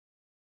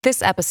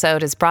This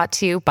episode is brought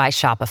to you by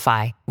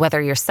Shopify.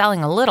 Whether you're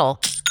selling a little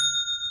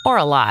or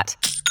a lot,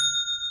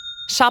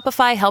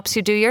 Shopify helps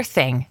you do your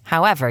thing,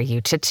 however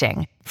you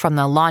cha-ching. From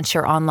the launch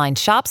your online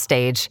shop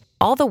stage,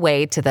 all the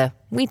way to the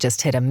we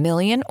just hit 1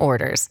 million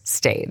orders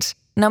stage.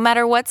 No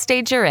matter what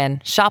stage you're in,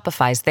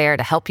 Shopify's there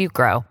to help you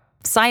grow.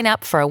 Sign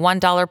up for a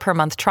 $1 per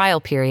month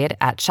trial period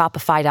at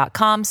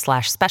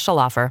shopify.com/special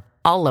offer,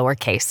 all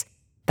lowercase.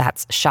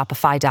 That's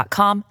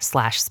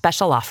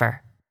shopify.com/special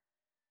offer.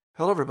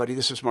 Hello, everybody.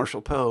 This is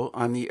Marshall Poe.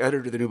 I'm the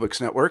editor of the New Books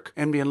Network.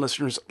 NBN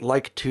listeners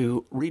like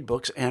to read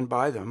books and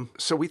buy them.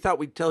 So we thought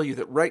we'd tell you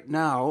that right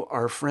now,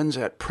 our friends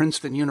at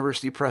Princeton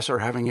University Press are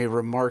having a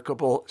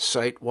remarkable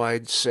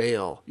site-wide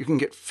sale. You can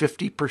get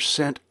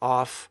 50%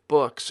 off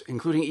books,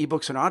 including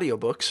ebooks and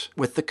audiobooks,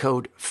 with the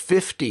code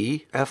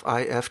 50,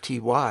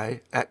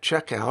 F-I-F-T-Y, at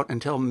checkout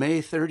until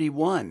May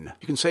 31.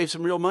 You can save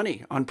some real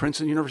money on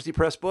Princeton University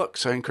Press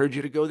books. I encourage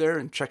you to go there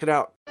and check it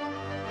out.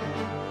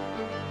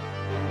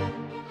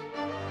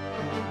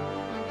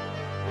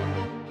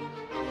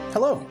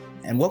 Hello,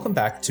 and welcome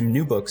back to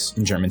New Books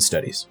in German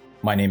Studies.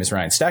 My name is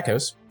Ryan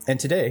Stackhouse, and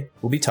today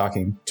we'll be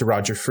talking to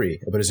Roger Free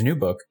about his new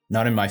book,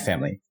 Not in My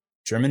Family,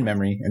 German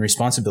Memory and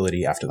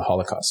Responsibility After the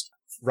Holocaust.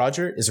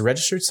 Roger is a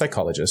registered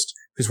psychologist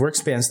whose work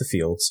spans the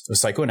fields of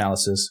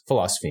psychoanalysis,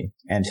 philosophy,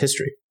 and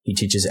history. He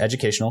teaches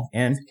educational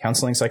and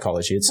counseling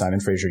psychology at Simon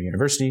Fraser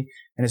University,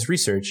 and his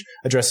research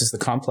addresses the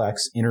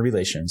complex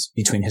interrelations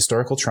between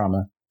historical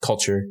trauma,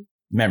 culture,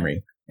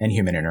 memory, and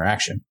human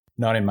interaction.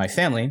 Not in My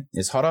Family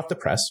is hot off the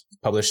press,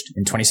 published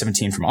in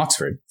 2017 from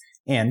Oxford,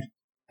 and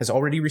has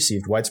already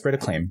received widespread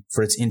acclaim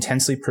for its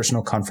intensely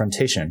personal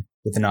confrontation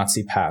with the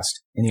Nazi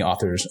past in the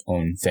author's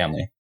own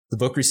family. The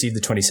book received the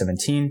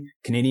 2017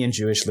 Canadian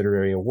Jewish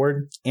Literary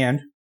Award,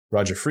 and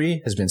Roger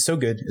Free has been so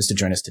good as to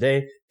join us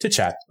today to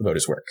chat about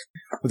his work.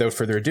 Without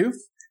further ado,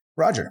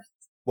 Roger,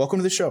 welcome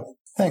to the show.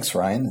 Thanks,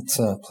 Ryan. It's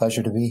a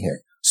pleasure to be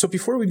here. So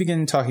before we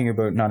begin talking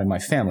about Not in My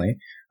Family,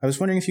 I was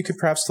wondering if you could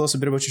perhaps tell us a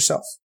bit about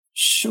yourself.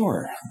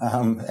 Sure.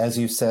 As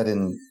you said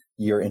in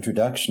your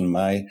introduction,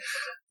 my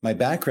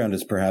background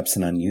is perhaps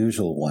an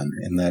unusual one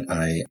in that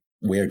I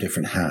wear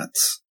different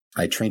hats.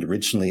 I trained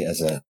originally as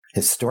a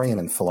historian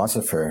and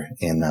philosopher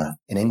in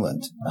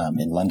England,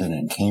 in London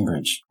and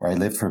Cambridge, where I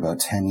lived for about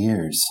 10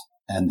 years,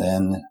 and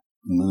then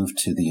moved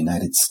to the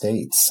United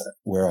States,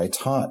 where I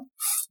taught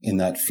in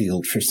that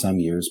field for some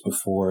years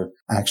before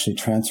actually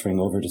transferring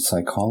over to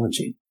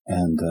psychology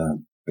and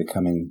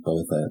becoming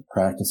both a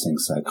practicing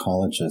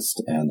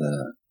psychologist and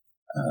a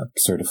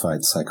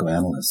certified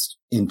psychoanalyst.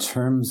 In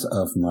terms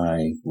of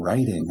my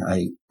writing,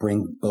 I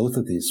bring both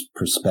of these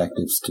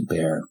perspectives to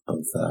bear,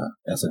 both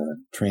as a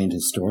trained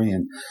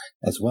historian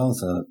as well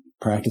as a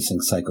practicing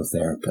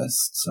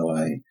psychotherapist. So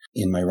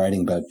in my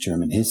writing about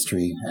German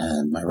history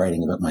and my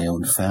writing about my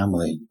own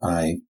family,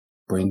 I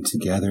bring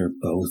together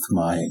both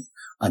my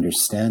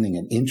understanding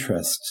and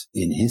interest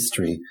in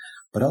history,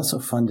 but also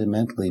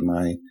fundamentally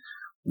my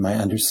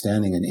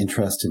understanding and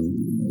interest in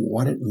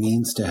what it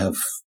means to have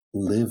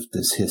lived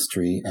this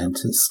history and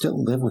to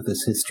still live with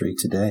this history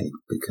today,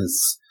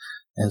 because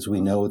as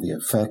we know, the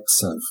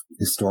effects of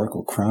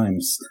historical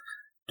crimes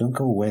don't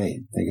go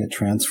away. They get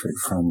transferred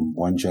from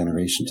one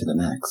generation to the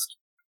next.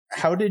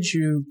 How did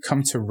you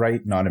come to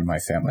write Not in My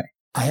Family?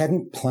 I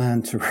hadn't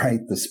planned to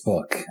write this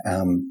book.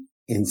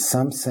 In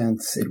some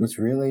sense, it was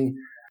really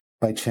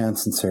by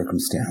chance and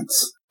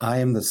circumstance. I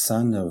am the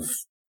son of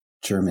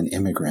German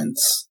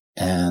immigrants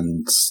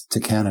and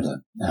to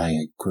Canada.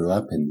 I grew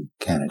up in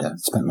Canada,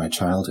 spent my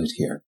childhood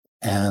here,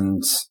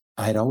 and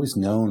I'd always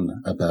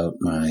known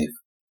about my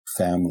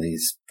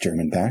family's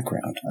German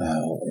background.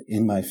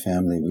 In my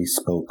family, we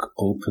spoke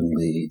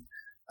openly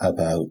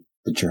about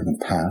the German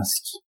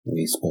past.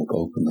 We spoke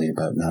openly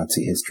about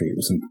Nazi history. It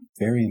was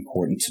very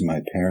important to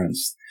my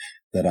parents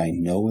that I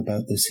know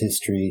about this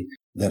history,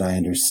 that I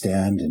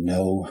understand and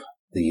know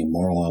the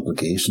moral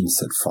obligations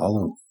that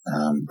follow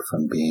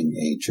from being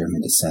a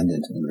German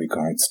descendant in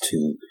regards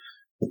to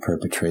the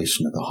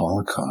perpetration of the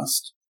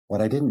Holocaust.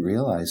 What I didn't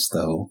realize,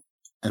 though,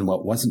 and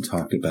what wasn't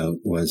talked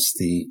about, was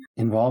the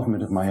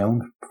involvement of my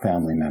own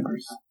family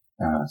members,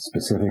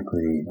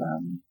 specifically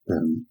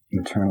the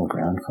maternal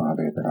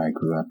grandfather that I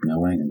grew up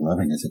knowing and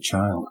loving as a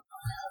child,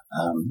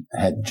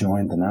 had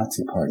joined the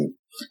Nazi Party.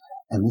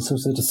 And this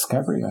was a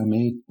discovery I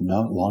made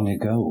not long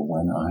ago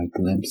when I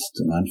glimpsed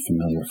an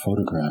unfamiliar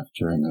photograph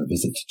during a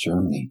visit to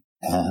Germany.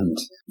 And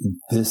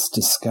this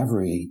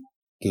discovery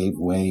gave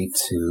way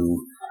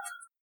to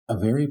a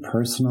very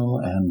personal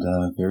and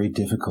very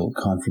difficult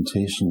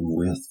confrontation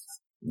with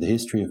the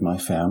history of my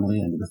family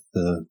and with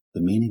the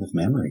meaning of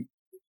memory.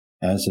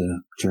 As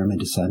a German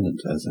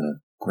descendant, as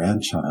a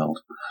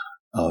grandchild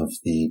of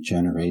the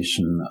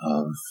generation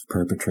of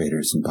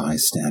perpetrators and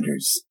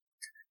bystanders,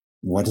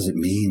 what does it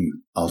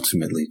mean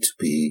ultimately to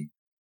be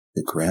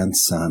the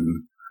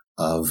grandson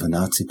of a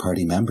Nazi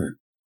Party member?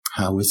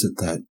 How is it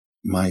that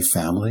my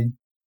family,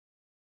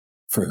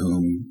 for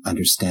whom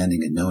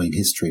understanding and knowing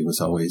history was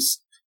always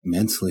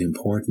immensely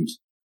important,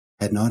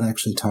 had not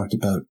actually talked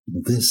about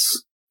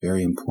this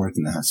very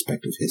important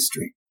aspect of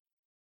history?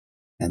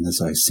 And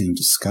as I soon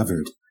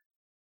discovered,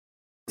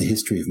 the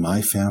history of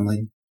my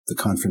family, the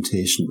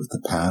confrontation with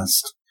the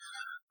past,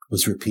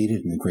 was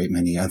repeated in a great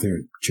many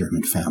other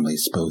German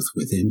families, both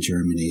within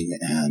Germany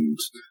and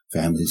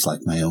families like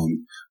my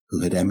own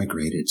who had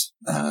emigrated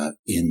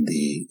in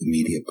the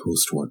immediate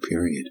post-war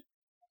period.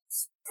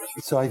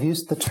 So I've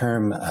used the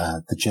term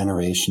the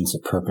generations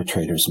of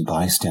perpetrators and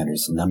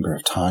bystanders a number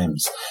of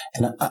times,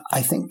 and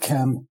I think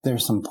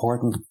there's some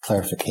important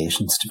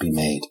clarifications to be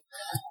made.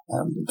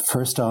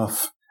 First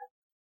off,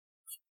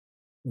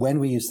 when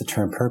we use the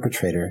term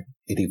perpetrator,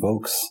 it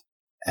evokes,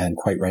 and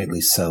quite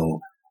rightly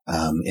so,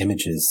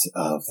 images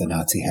of the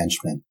Nazi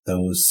henchmen,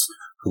 those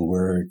who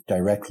were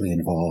directly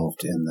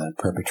involved in the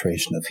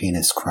perpetration of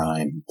heinous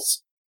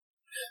crimes.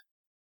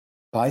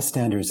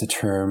 Bystander is a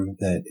term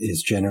that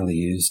is generally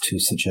used to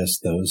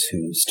suggest those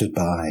who stood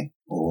by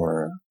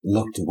or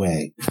looked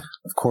away.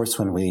 Of course,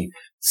 when we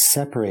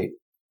separate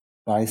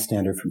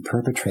bystander from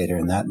perpetrator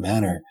in that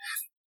manner,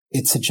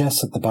 it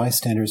suggests that the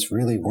bystanders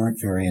really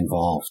weren't very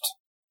involved.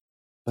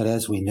 But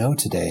as we know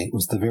today, it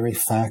was the very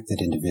fact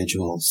that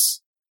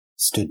individuals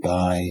stood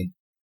by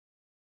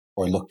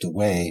or looked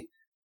away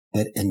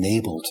that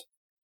enabled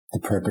the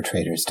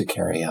perpetrators to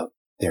carry out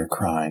their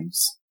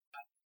crimes.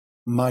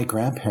 My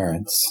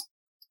grandparents,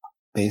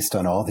 based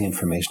on all the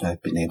information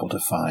I've been able to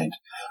find,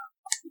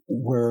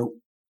 were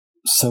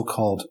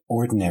so-called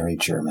ordinary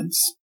Germans.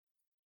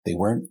 They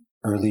weren't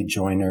early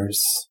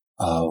joiners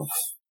of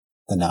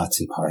the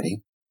Nazi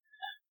Party.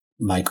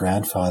 My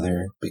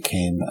grandfather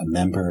became a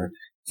member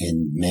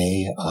in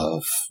May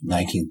of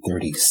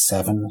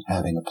 1937,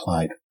 having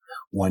applied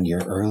 1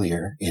 year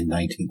earlier in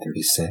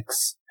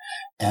 1936.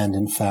 And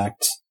in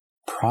fact,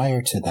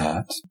 prior to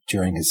that,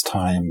 during his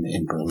time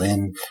in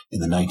Berlin in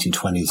the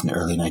 1920s and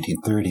early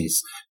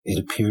 1930s, it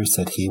appears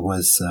that he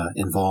was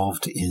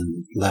involved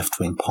in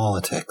left-wing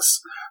politics.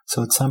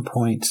 So at some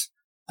point,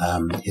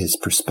 his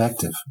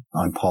perspective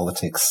on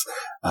politics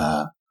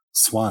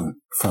swung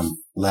from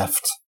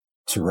left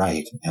to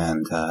right.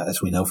 And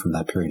as we know from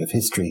that period of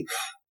history,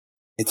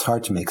 it's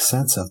hard to make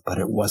sense of, but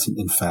it wasn't,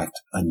 in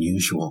fact,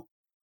 unusual.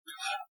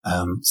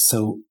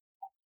 So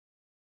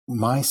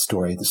my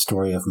story, the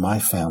story of my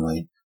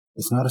family,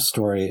 is not a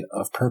story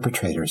of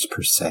perpetrators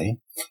per se.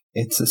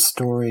 It's a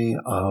story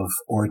of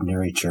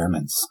ordinary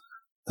Germans,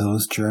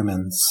 those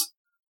Germans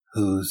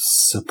whose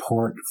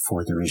support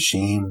for the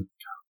regime,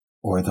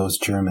 or those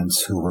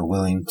Germans who were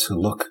willing to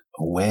look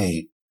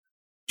away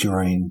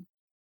during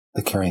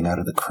the carrying out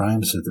of the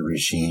crimes of the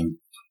regime,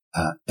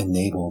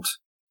 enabled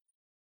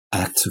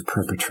acts of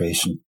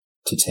perpetration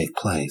to take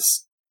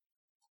place.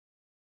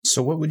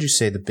 So what would you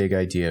say the big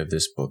idea of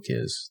this book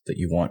is that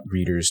you want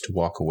readers to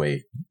walk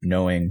away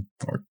knowing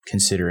or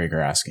considering or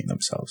asking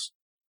themselves?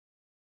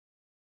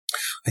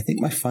 I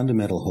think my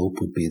fundamental hope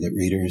would be that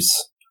readers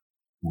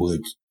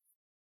would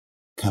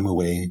come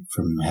away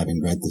from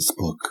having read this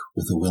book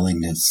with a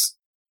willingness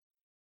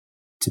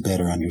to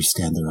better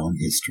understand their own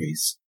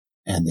histories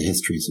and the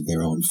histories of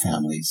their own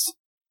families,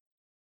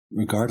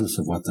 regardless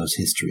of what those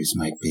histories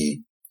might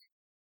be,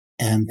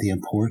 and the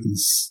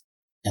importance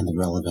and the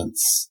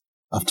relevance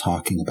of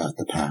talking about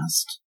the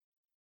past.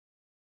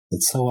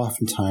 That so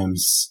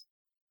oftentimes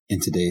in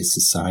today's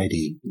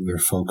society, we're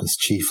focused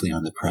chiefly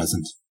on the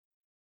present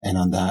and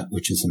on that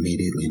which is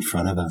immediately in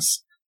front of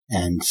us.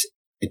 And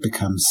it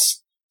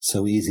becomes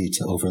so easy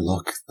to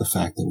overlook the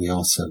fact that we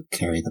also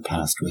carry the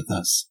past with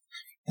us.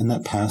 And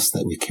that past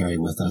that we carry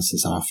with us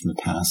is often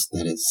a past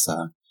that is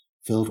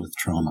filled with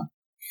trauma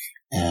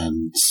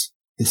and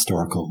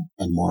historical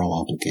and moral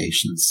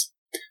obligations.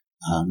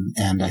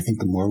 And I think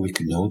the more we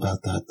can know about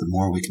that, the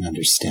more we can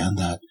understand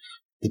that,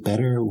 the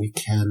better we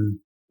can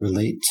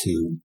relate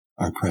to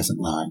our present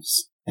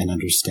lives and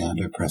understand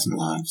our present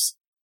lives.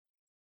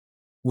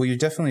 Well, you're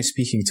definitely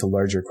speaking to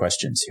larger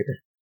questions here.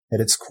 At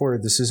its core,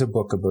 this is a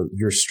book about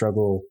your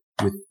struggle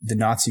with the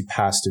Nazi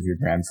past of your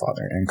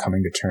grandfather and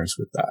coming to terms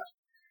with that.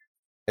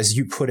 As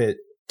you put it,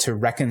 to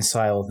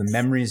reconcile the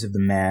memories of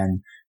the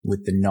man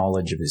with the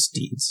knowledge of his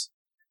deeds.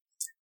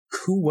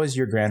 Who was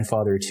your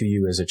grandfather to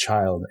you as a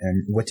child,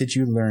 and what did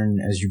you learn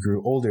as you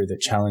grew older that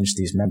challenged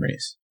these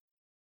memories?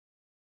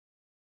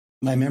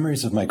 My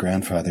memories of my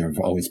grandfather have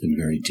always been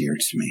very dear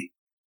to me.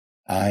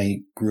 I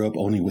grew up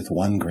only with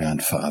one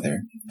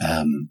grandfather.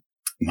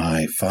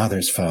 My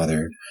father's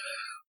father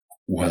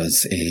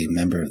was a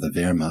member of the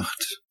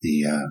Wehrmacht,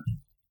 the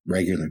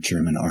regular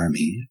German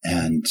army,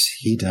 and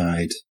he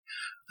died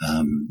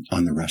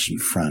on the Russian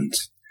front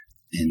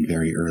in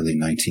very early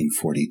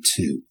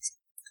 1942.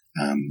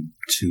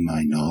 To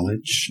my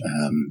knowledge,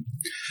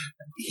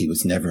 he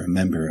was never a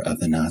member of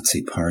the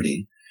Nazi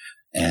Party,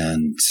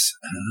 and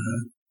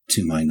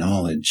to my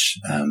knowledge,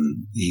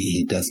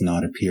 he does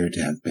not appear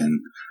to have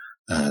been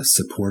a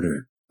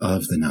supporter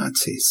of the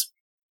Nazis.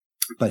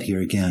 But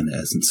here again,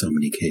 as in so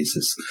many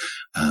cases,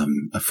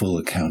 a full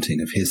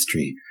accounting of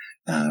history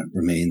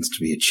remains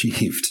to be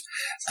achieved.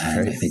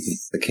 And I think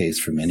it's the case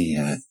for many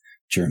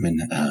German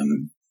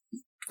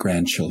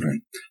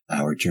grandchildren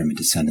or German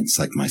descendants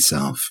like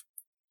myself.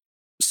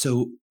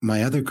 So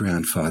my other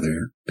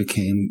grandfather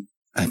became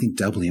I think,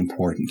 doubly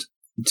important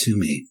to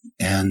me.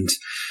 And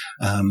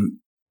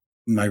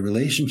my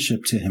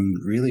relationship to him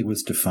really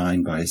was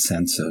defined by a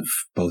sense of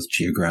both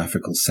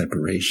geographical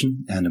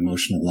separation and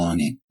emotional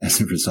longing as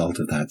a result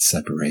of that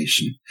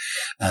separation.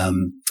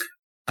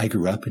 I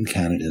grew up in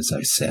Canada, as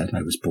I said.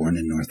 I was born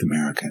in North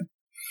America.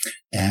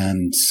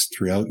 And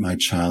throughout my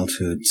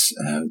childhood,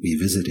 we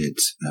visited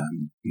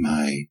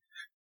my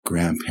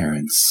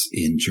grandparents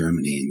in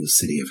Germany, in the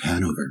city of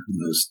Hanover.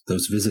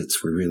 Those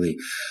visits were really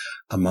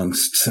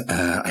amongst,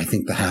 I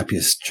think, the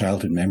happiest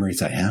childhood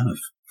memories I have.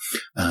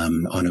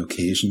 On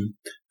occasion,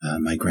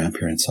 my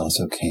grandparents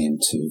also came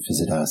to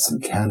visit us in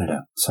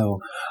Canada. So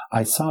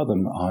I saw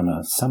them on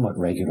a somewhat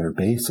regular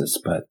basis,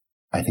 but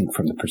I think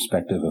from the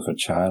perspective of a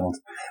child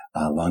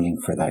longing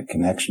for that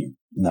connection,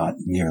 not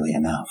nearly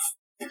enough.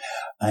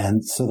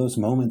 And so those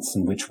moments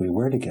in which we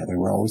were together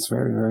were always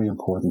very, very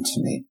important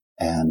to me.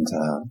 And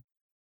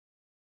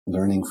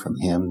learning from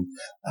him,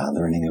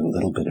 learning a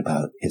little bit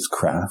about his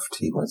craft.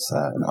 He was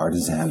an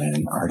artisan and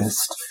an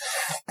artist,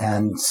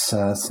 and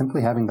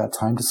simply having that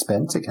time to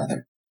spend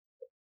together.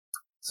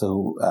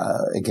 So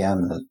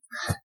again,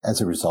 as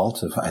a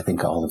result of, I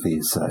think, all of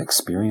these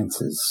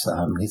experiences,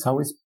 he's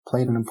always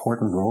played an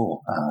important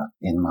role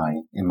in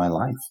my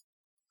life.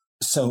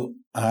 So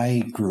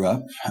I grew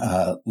up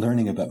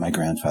learning about my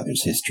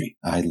grandfather's history.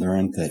 I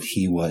learned that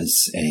he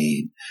was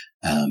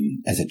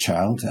as a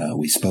child,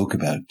 we spoke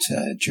about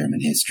German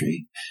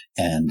history,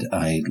 and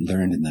I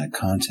learned in that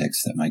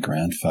context that my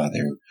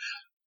grandfather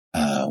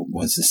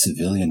was a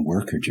civilian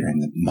worker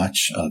during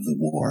much of the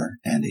war,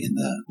 and in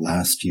the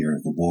last year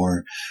of the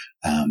war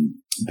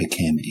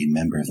became a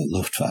member of the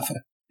Luftwaffe,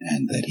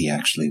 and that he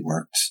actually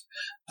worked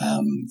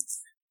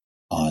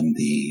on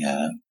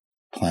the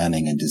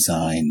planning and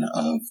design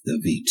of the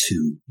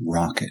V-2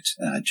 rocket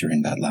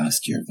during that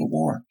last year of the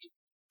war.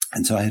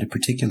 And so I had a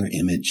particular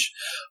image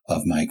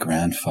of my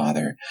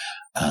grandfather.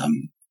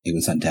 It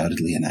was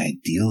undoubtedly an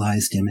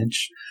idealized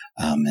image,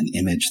 an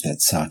image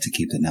that sought to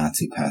keep the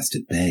Nazi past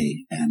at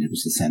bay. And it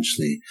was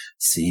essentially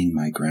seeing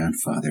my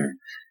grandfather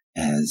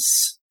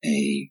as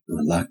a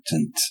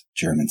reluctant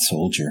German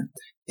soldier,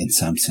 in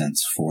some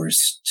sense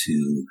forced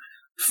to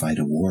fight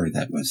a war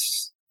that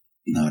was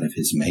not of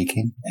his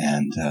making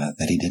and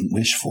that he didn't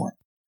wish for.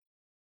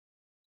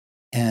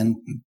 And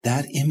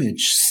that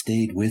image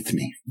stayed with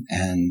me,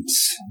 and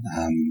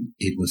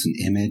it was an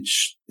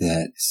image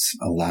that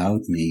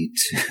allowed me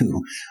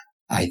to,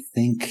 I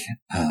think,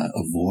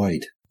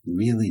 avoid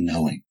really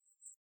knowing.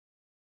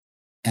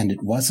 And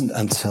it wasn't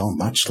until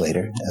much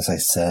later, as I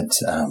said,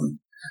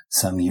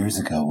 some years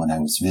ago when I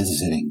was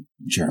visiting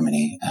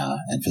Germany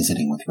and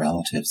visiting with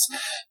relatives,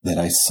 that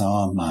I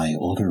saw my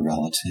older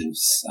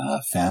relatives,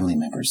 family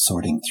members,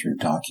 sorting through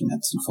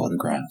documents and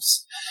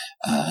photographs,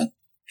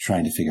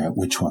 trying to figure out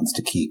which ones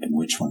to keep and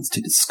which ones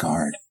to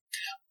discard.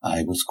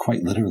 I was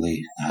quite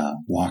literally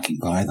walking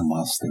by them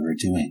whilst they were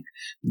doing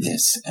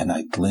this, and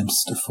I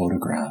glimpsed a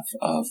photograph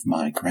of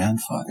my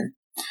grandfather.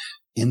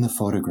 In the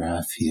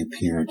photograph, he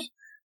appeared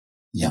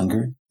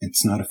younger.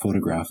 It's not a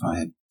photograph I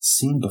had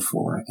seen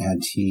before,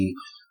 and he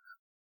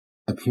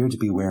appeared to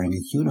be wearing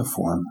a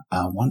uniform,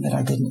 one that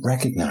I didn't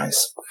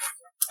recognize.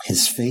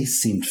 His face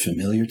seemed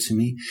familiar to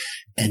me,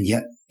 and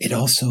yet it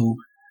also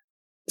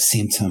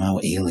seemed somehow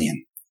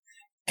alien.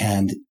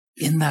 And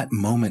in that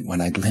moment when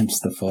I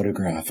glimpsed the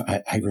photograph,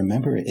 I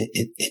remember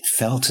it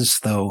felt as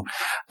though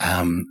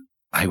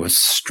I was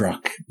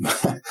struck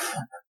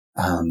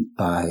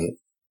by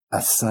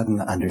a sudden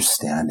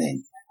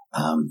understanding.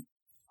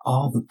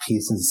 All the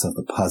pieces of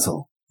the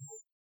puzzle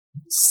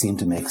seemed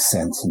to make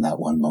sense in that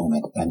one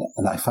moment. And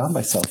I found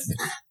myself,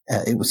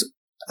 it was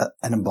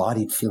an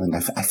embodied feeling.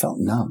 I felt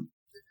numb.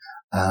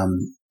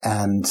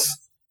 And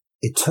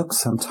it took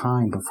some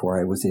time before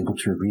I was able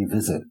to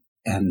revisit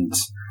and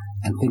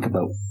think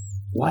about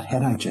what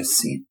had I just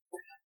seen,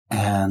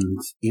 and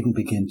even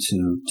begin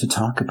to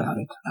talk about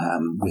it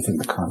within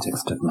the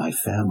context of my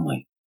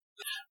family.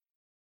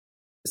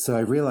 So I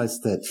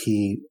realized that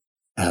he,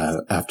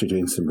 after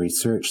doing some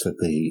research, that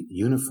the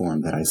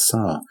uniform that I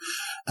saw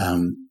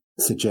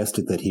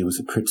suggested that he was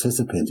a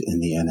participant in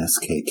the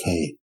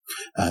NSKK.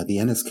 The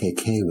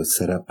NSKK was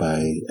set up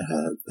by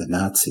the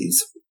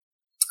Nazis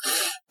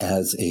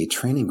as a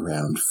training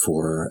ground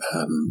for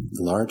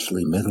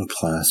largely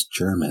middle-class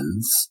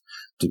Germans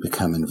to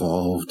become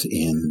involved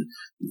in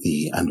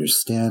the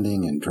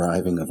understanding and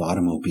driving of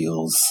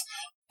automobiles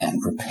and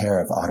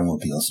repair of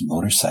automobiles and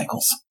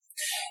motorcycles.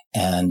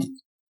 And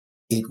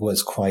it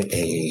was quite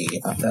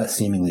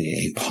seemingly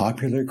a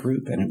popular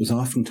group, and it was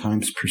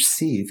oftentimes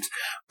perceived,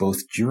 both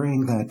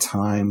during that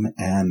time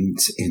and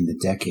in the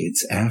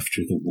decades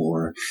after the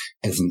war,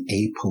 as an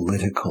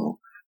apolitical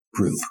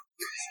group.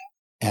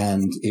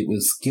 And it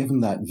was given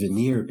that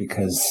veneer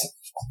because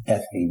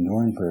at the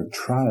Nuremberg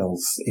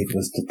trials, it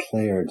was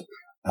declared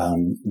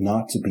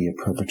not to be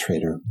a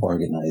perpetrator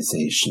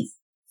organization.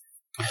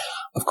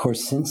 Of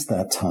course, since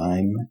that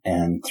time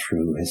and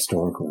through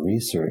historical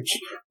research,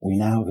 we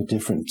now have a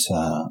different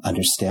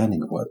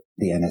understanding of what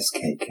the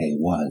NSKK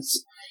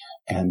was.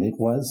 And it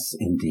was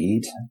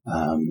indeed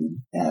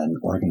an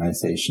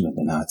organization of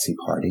the Nazi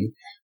Party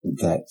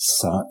that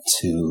sought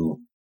to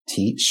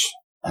teach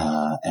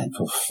and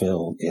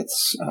fulfill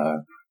its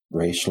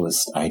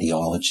racialist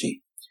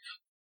ideology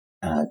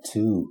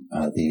to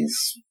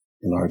these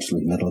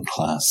largely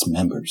middle-class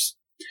members.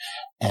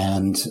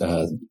 And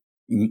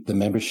the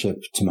membership,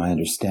 to my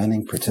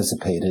understanding,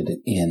 participated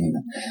in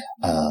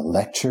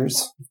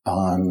lectures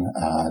on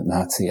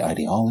Nazi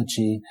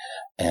ideology,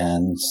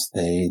 and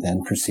they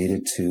then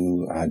proceeded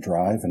to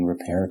drive and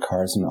repair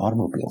cars and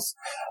automobiles.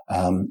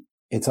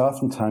 It's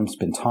oftentimes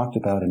been talked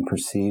about and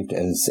perceived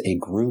as a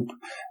group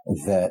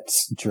that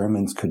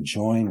Germans could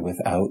join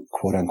without,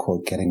 quote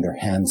unquote, getting their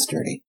hands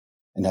dirty.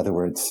 In other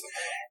words,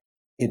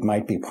 it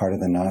might be part of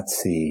the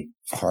Nazi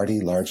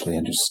Party, largely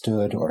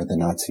understood, or the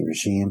Nazi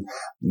regime,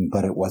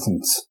 but it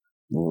wasn't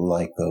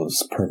like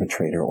those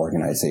perpetrator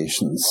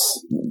organizations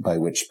by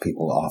which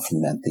people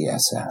often meant the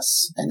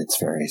SS and its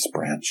various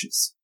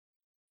branches.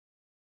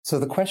 So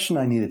the question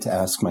I needed to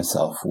ask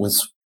myself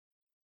was,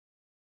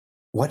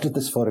 what did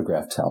this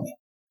photograph tell me?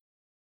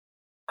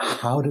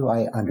 How do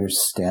I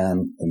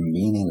understand the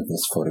meaning of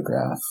this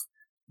photograph,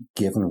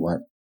 given what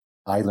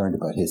I learned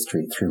about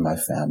history through my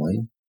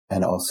family,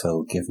 and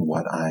also given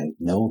what I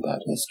know about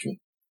history,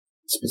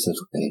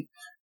 specifically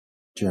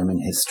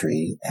German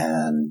history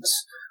and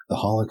the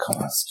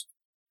Holocaust?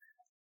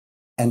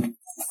 And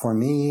for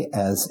me,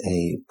 as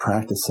a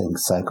practicing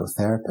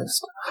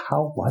psychotherapist,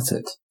 how was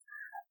it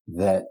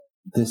that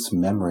this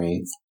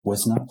memory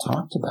was not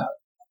talked about?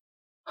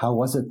 How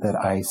was it that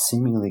I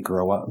seemingly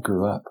grew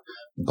up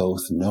both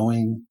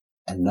knowing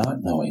and not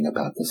knowing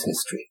about this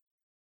history,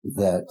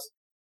 that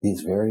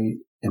these very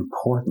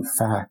important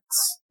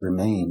facts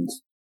remained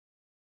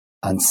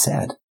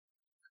unsaid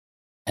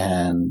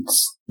and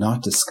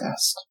not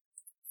discussed?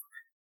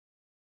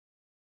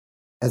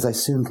 As I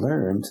soon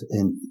learned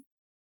in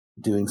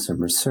doing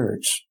some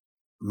research,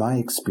 my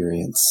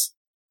experience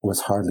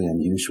was hardly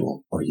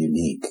unusual or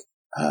unique,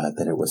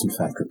 that it was in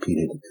fact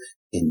repeated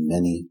in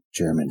many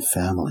German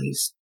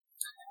families.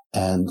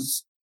 And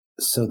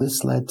so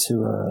this led to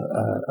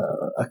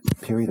a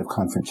period of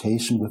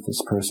confrontation with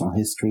this personal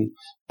history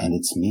and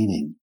its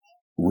meaning,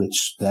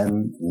 which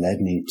then led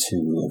me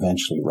to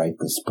eventually write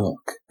this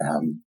book.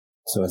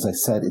 So as I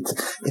said,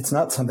 it's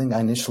not something I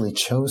initially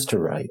chose to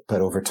write,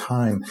 but over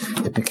time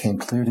it became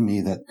clear to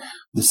me that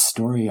the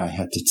story I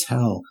had to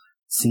tell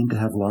seemed to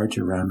have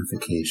larger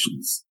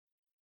ramifications.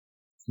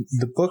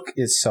 The book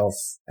itself,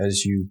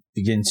 as you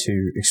begin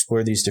to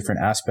explore these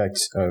different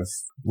aspects of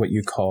what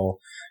you call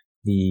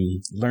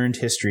the learned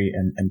history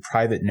and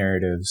private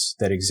narratives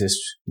that exist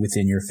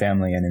within your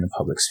family and in the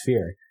public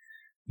sphere,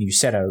 you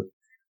set out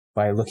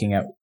by looking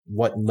at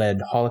what led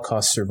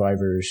Holocaust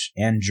survivors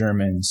and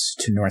Germans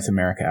to North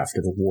America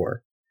after the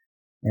war.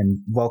 And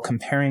while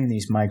comparing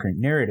these migrant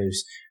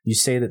narratives, you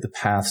say that the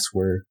paths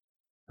were,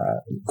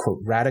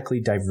 quote,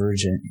 radically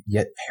divergent,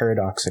 yet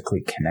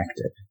paradoxically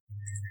connected.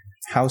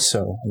 How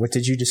so? What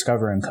did you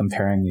discover in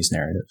comparing these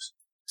narratives?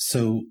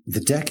 So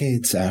the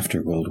decades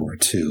after World War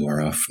II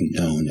are often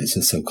known as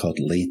a so-called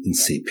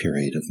latency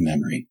period of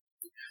memory.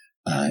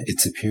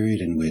 It's a period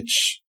in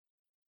which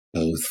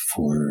both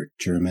for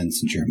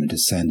Germans and German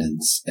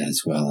descendants,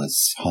 as well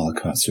as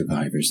Holocaust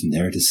survivors and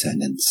their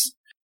descendants,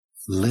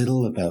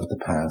 little about the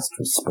past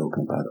was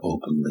spoken about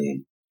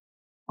openly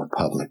or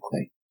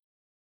publicly.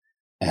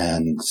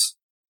 And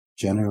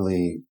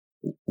generally,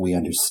 we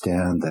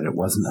understand that it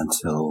wasn't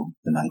until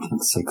the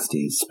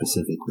 1960s,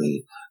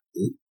 specifically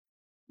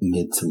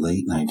mid to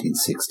late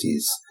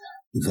 1960s,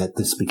 that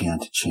this began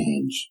to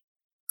change.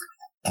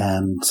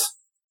 And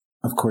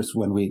of course,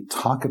 when we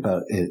talk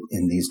about it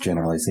in these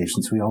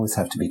generalizations, we always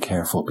have to be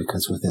careful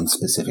because within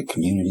specific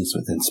communities,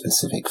 within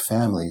specific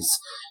families,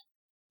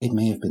 it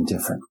may have been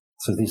different.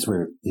 So these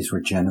were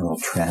general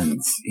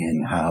trends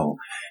in how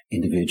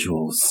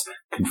individuals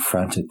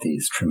confronted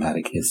these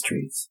traumatic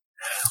histories.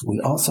 We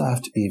also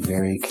have to be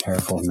very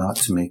careful not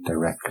to make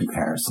direct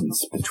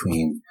comparisons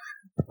between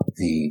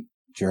the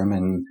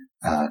German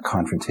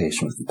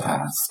confrontation with the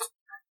past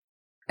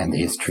and the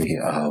history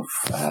of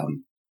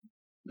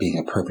being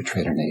a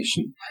perpetrator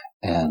nation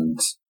and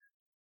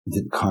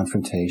the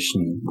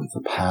confrontation with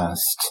the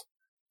past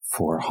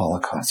for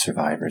Holocaust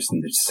survivors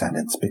and their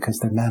descendants, because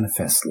they're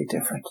manifestly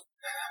different.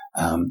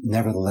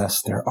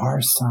 Nevertheless, there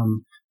are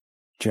some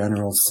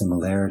general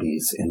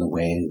similarities in the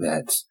way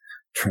that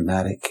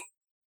traumatic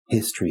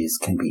histories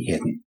can be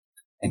hidden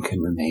and can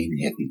remain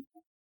hidden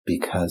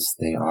because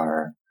they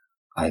are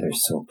either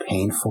so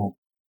painful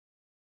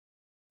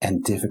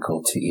and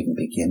difficult to even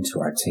begin to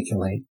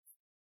articulate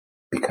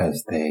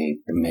because they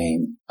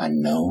remain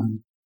unknown,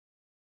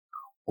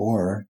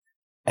 or,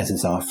 as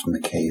is often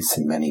the case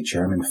in many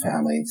German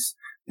families,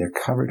 they're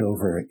covered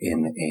over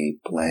in a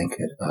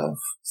blanket of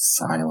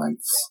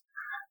silence.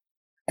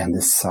 And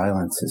this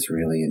silence is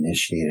really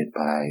initiated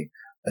by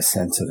a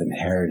sense of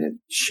inherited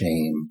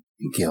shame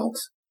and guilt.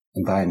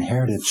 And by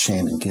inherited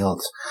shame and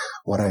guilt,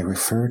 what I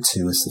refer to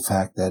is the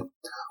fact that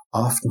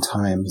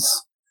oftentimes,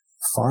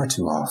 far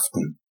too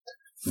often,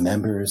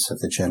 members of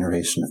the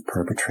generation of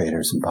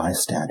perpetrators and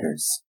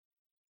bystanders,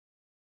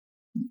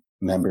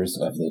 members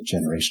of the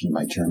generation of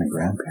my German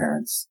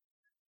grandparents,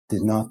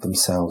 did not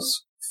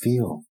themselves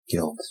feel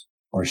guilt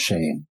or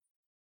shame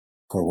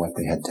for what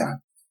they had done.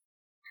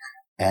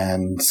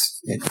 And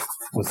it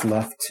was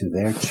left to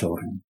their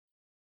children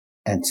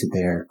and to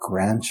their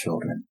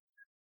grandchildren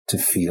to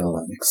feel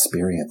and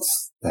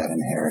experience that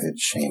inherited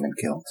shame and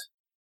guilt.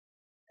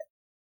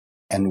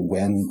 And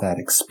when that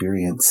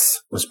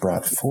experience was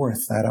brought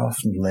forth, that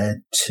often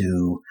led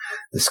to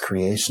this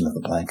creation of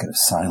the blanket of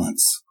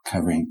silence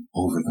covering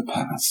over the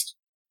past.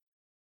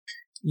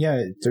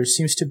 Yeah, there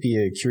seems to be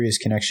a curious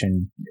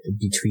connection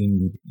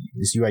between,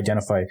 as you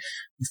identify,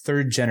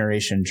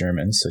 third-generation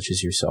Germans, such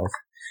as yourself,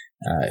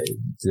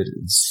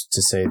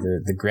 to say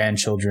the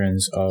grandchildren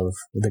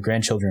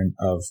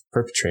of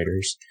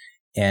perpetrators,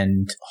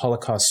 and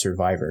Holocaust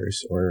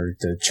survivors, or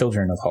the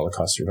children of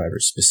Holocaust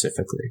survivors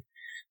specifically.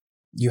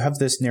 You have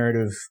this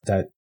narrative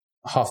that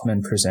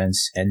Hoffman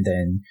presents, and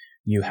then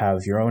you have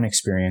your own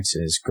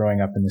experiences growing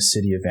up in the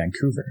city of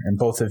Vancouver, and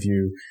both of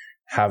you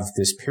have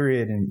this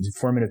period and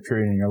formative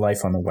period in your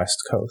life on the West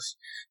Coast.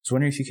 I was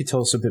wondering if you could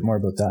tell us a bit more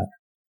about that.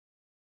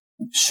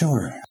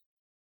 Sure.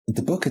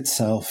 The book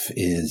itself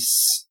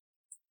is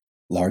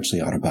largely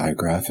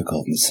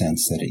autobiographical in the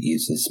sense that it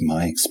uses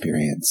my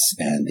experience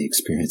and the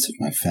experience of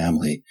my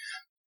family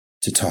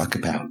to talk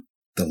about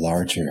the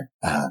larger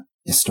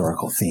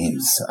historical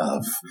themes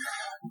of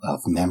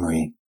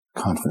memory,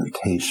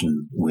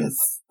 confrontation with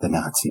the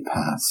Nazi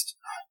past,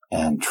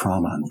 and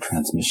trauma and the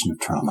transmission of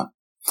trauma.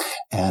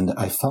 And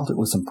I felt it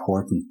was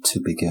important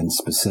to begin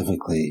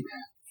specifically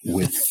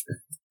with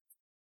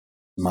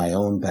my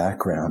own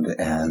background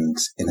and,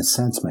 in a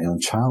sense, my own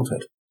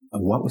childhood.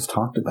 What was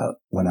talked about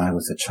when I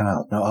was a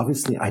child. Now,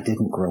 obviously, I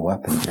didn't grow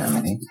up in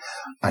Germany.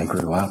 I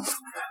grew up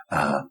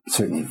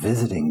certainly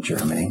visiting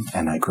Germany,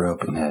 and I grew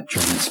up in a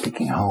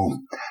German-speaking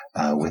home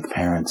with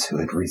parents who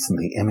had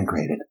recently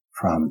immigrated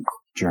from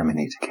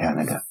Germany to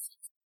Canada.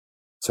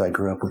 So I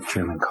grew up with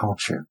German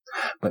culture.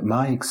 But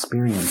my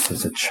experience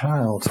as a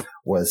child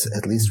was,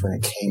 at least when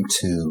it came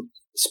to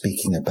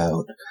speaking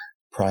about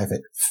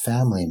private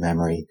family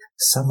memory,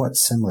 somewhat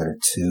similar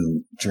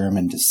to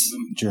Germans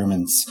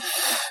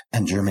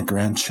and German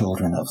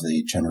grandchildren of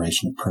the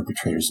generation of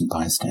perpetrators and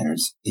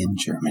bystanders in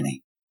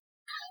Germany.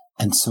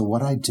 And so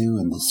what I do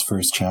in this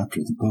first chapter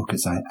of the book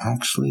is I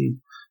actually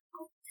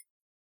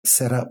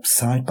set up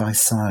side by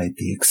side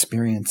the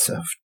experience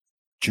of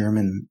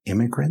German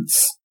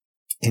immigrants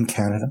in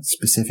Canada,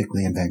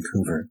 specifically in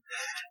Vancouver,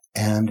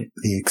 and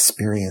the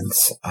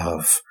experience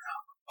of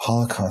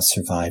Holocaust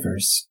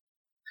survivors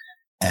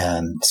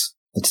and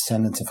the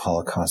descendants of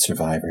Holocaust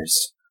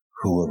survivors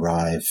who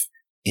arrive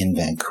in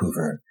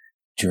Vancouver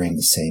during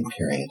the same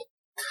period.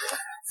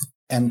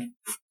 And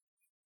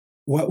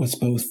what was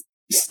both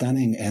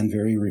stunning and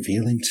very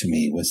revealing to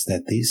me was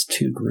that these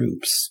two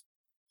groups,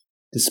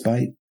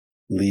 despite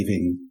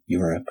leaving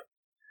Europe,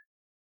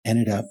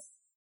 ended up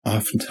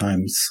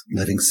oftentimes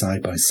living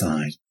side by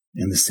side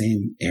in the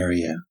same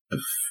area of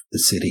the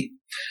city,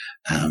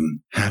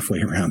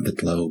 halfway around the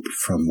globe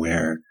from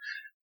where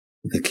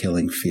the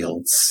killing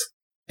fields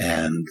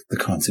and the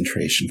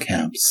concentration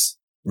camps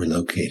were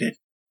located.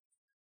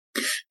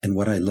 And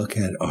what I look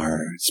at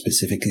are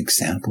specific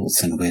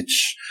examples in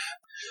which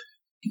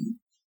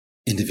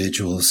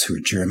individuals who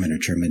are German or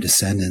German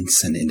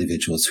descendants and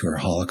individuals who are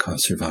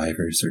Holocaust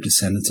survivors or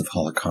descendants of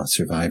Holocaust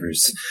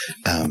survivors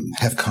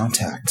have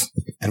contact,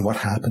 and what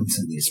happens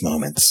in these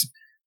moments.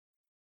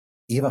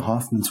 Eva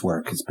Hoffman's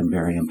work has been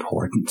very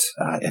important,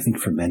 I think,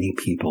 for many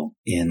people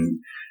in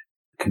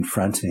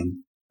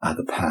confronting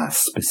the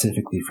past,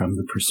 specifically from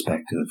the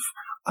perspective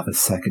of a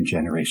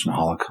second-generation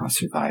Holocaust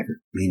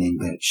survivor, meaning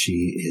that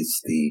she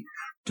is the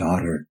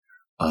daughter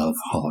of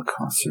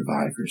Holocaust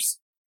survivors.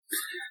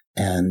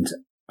 And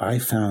I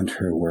found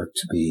her work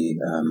to be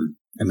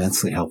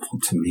immensely helpful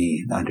to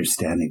me in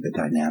understanding the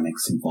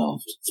dynamics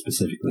involved,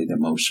 specifically the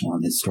emotional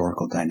and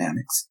historical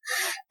dynamics.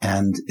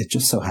 And it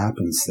just so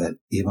happens that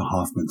Eva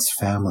Hoffman's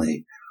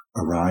family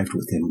arrived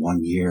within 1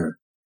 year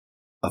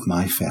of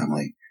my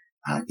family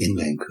in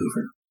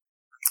Vancouver,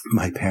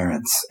 my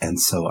parents. And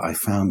so I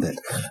found that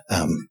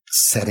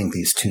setting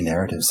these two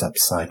narratives up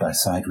side by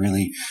side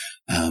really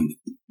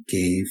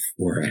gave,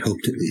 or I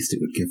hoped at least it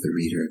would give the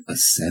reader a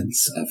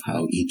sense of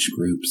how each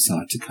group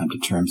sought to come to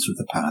terms with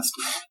the past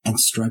and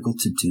struggled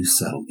to do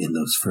so in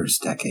those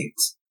first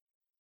decades.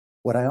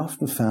 What I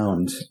often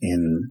found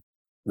in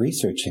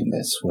researching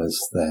this was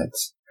that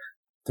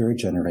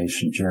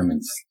third-generation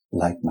Germans,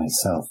 like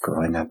myself,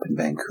 growing up in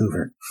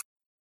Vancouver,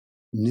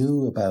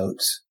 knew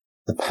about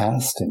the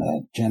past in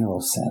a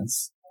general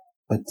sense,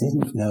 but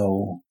didn't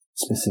know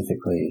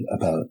specifically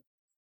about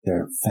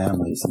their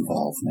family's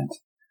involvement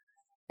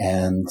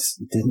and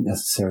didn't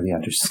necessarily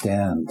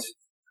understand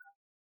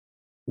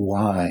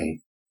why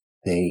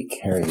they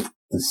carried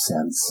the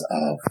sense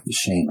of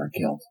shame or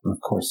guilt. And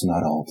of course,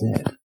 not all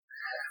did.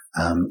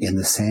 In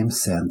the same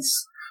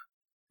sense,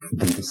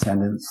 the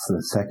descendants,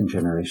 the second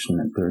generation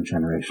and third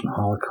generation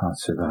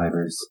Holocaust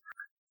survivors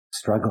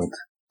struggled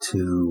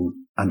to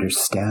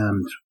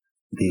understand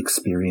the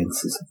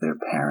experiences of their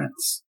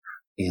parents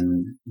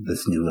in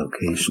this new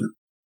location.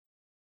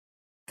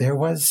 There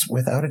was,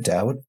 without a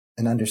doubt,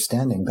 an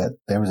understanding that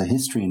there was a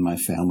history in my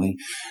family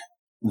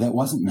that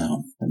wasn't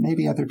known, that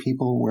maybe other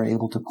people were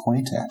able to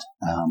point at,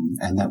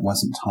 and that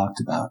wasn't talked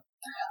about.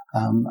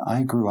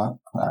 I grew up,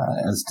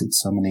 as did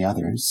so many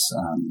others,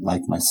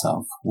 like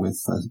myself,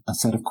 with a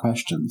set of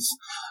questions,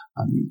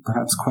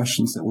 perhaps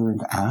questions that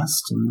weren't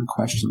asked and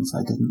questions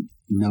I didn't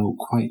know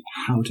quite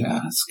how to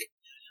ask.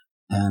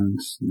 And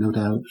no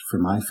doubt for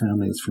my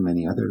family, as for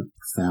many other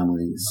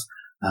families,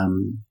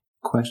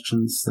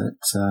 questions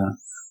that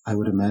I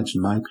would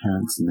imagine my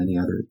parents and many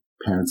other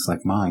parents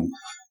like mine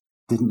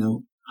didn't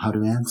know how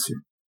to answer.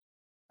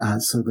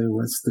 So there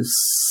was this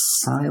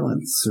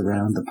silence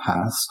around the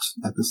past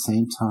at the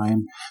same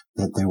time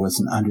that there was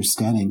an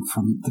understanding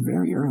from the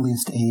very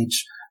earliest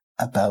age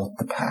about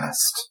the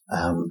past.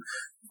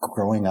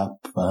 Growing up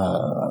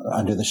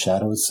under the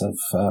shadows of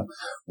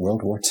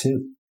World War II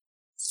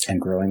and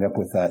growing up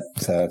with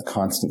that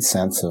constant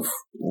sense of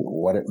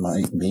what it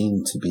might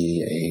mean to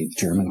be a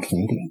German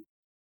Canadian.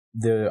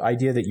 The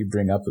idea that you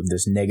bring up of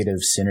this negative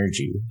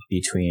synergy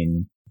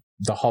between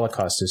the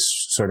Holocaust is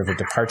sort of a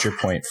departure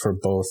point for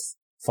both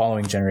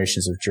following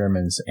generations of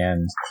Germans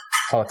and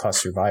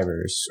Holocaust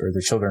survivors, or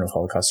the children of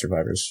Holocaust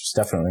survivors. It's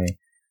definitely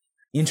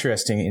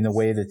interesting in the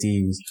way that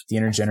the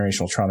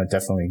intergenerational trauma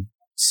definitely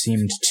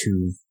seemed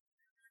to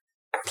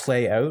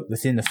play out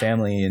within the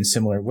family in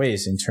similar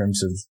ways in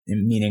terms of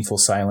meaningful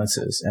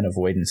silences and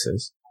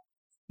avoidances.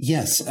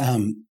 Yes.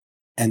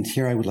 And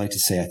here I would like to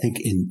say, I think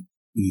in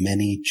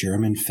many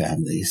German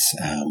families,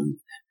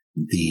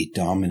 the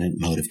dominant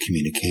mode of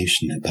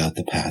communication about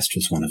the past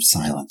was one of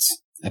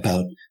silence,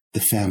 about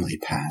the family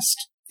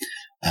past.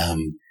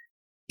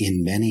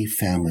 In many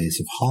families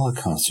of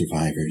Holocaust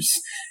survivors,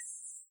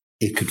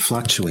 it could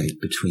fluctuate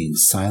between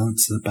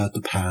silence about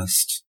the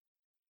past,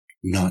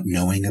 not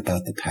knowing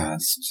about the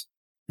past,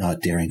 not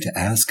daring to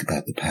ask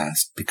about the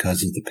past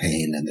because of the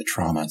pain and the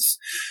traumas,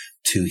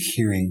 to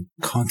hearing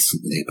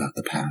constantly about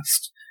the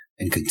past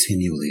and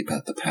continually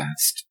about the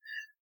past,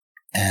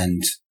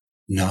 and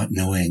not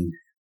knowing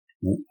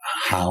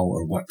how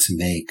or what to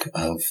make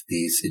of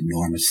these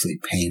enormously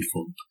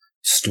painful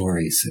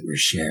stories that were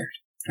shared,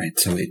 right?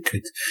 So it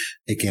could,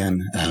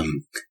 again,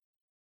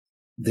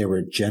 there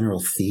were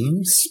general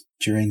themes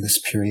during this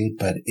period,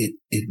 but it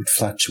would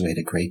fluctuate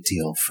a great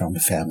deal from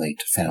family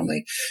to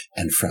family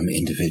and from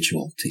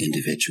individual to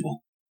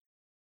individual.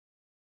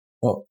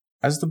 Well,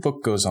 as the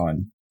book goes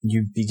on,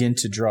 you begin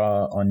to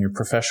draw on your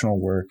professional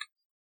work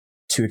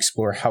to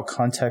explore how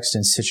context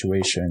and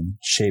situation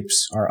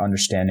shapes our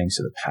understandings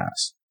of the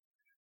past.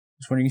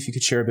 I was wondering if you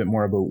could share a bit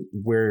more about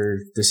where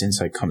this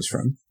insight comes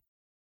from.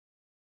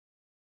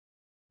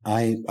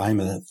 I'm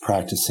a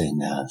practicing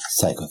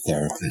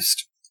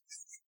psychotherapist,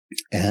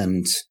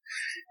 and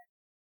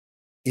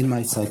in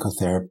my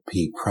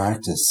psychotherapy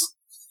practice,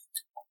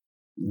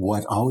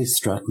 what always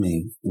struck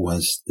me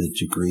was the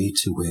degree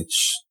to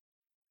which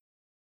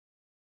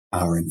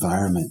our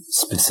environment,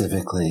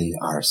 specifically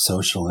our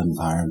social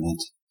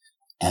environment,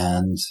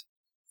 and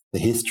the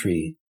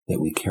history that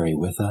we carry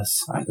with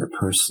us, either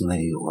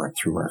personally or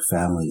through our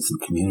families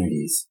and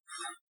communities,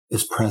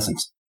 is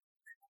present.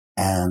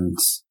 And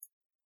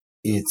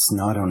it's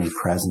not only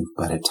present,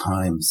 but at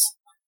times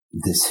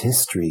this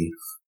history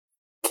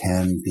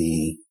can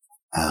be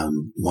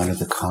one of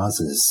the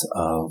causes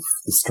of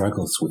the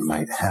struggles we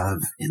might have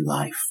in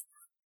life.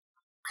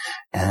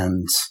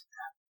 And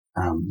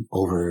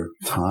over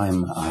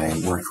time,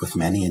 I worked with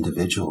many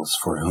individuals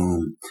for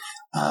whom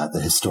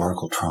the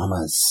historical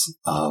traumas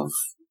of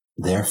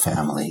their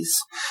families,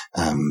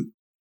 the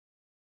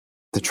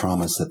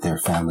traumas that their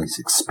families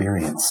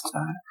experienced,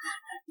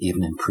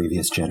 even in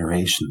previous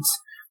generations,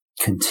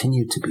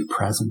 continued to be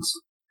present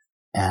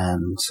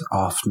and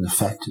often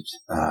affected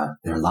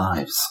their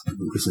lives.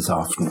 This is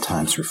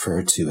oftentimes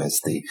referred to as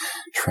the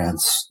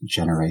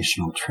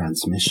transgenerational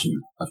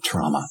transmission of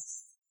trauma.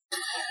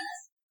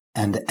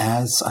 And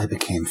as I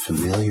became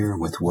familiar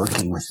with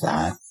working with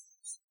that,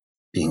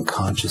 being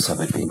conscious of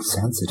it, being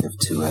sensitive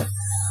to it,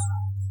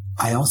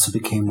 I also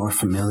became more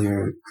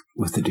familiar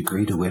with the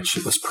degree to which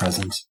it was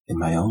present in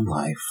my own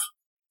life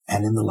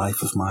and in the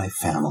life of my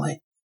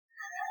family.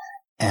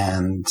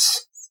 And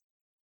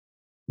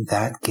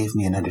that gave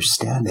me an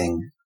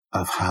understanding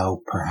of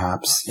how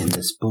perhaps in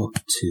this book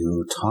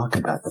to talk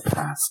about the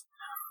past,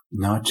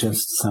 not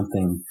just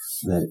something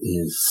that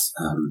is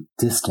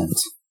distant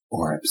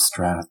or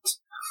abstract,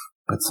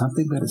 but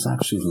something that is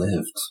actually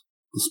lived,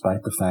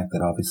 despite the fact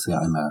that obviously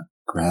I'm a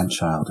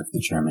grandchild of the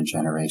German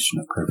generation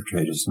of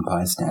perpetrators and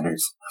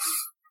bystanders.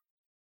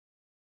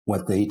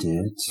 What they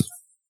did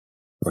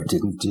or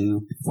didn't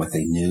do, what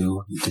they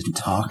knew, didn't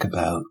talk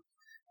about,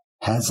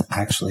 has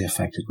actually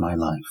affected my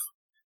life.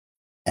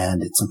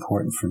 And it's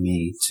important for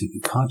me to be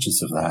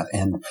conscious of that.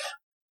 And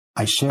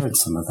I shared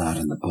some of that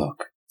in the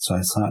book. So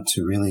I sought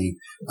to really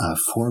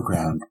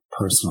foreground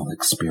personal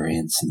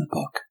experience in the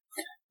book.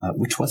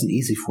 which wasn't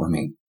easy for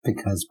me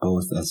because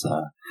both as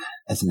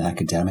an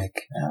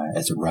academic,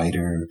 as a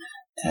writer,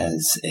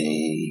 as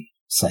a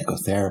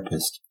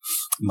psychotherapist,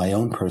 my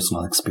own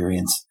personal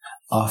experience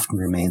often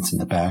remains in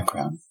the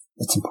background.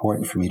 It's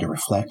important for me to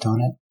reflect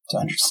on it, to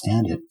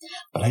understand it,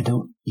 but I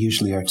don't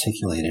usually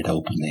articulate it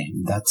openly.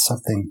 That's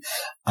something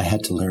I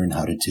had to learn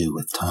how to do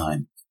with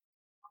time.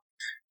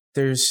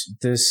 There's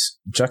this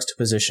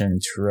juxtaposition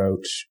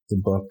throughout the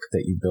book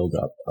that you build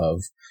up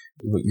of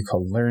what you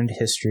call learned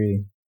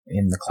history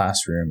in the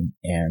classroom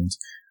and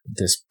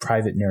this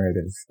private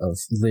narrative of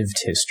lived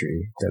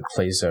history that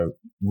plays out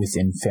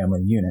within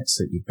family units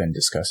that you've been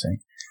discussing.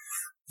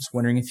 I was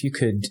wondering if you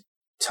could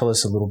tell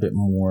us a little bit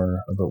more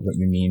about what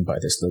you mean by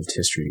this lived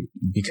history,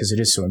 because it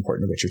is so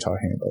important to what you're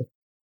talking about.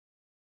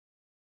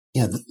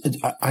 Yeah,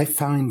 I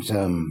find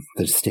the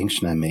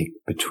distinction I make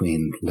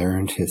between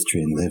learned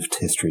history and lived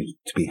history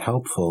to be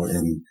helpful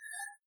in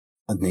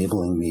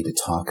enabling me to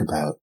talk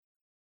about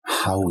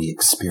how we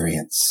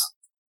experience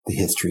the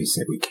histories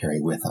that we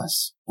carry with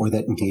us, or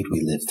that indeed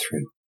we live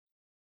through.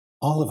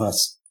 All of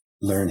us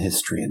learn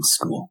history in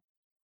school.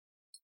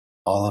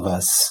 All of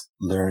us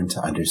learn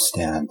to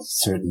understand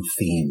certain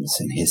themes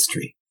in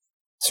history,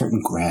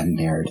 certain grand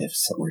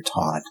narratives that we're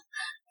taught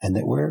and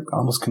that we're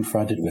almost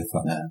confronted with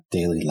on a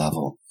daily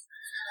level.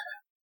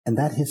 And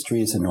that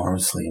history is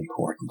enormously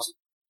important.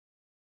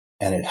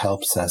 And it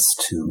helps us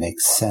to make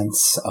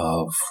sense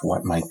of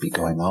what might be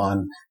going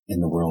on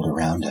in the world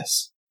around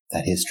us.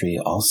 That history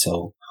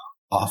also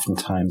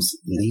oftentimes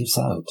leaves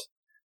out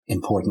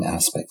important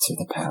aspects of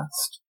the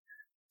past.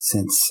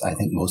 Since I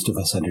think most of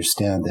us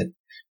understand that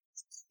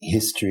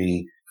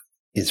history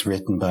is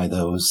written by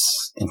those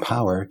in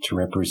power to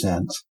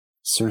represent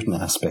certain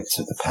aspects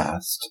of the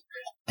past,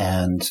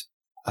 and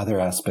other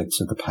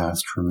aspects of the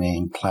past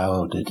remain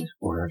clouded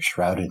or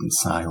shrouded in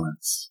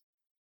silence.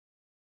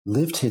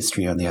 Lived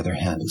history, on the other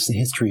hand, is the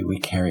history we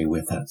carry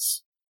with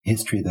us,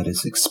 history that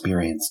is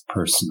experienced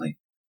personally.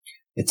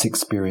 It's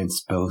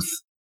experienced both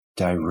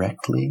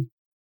directly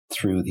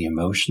through the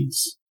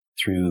emotions,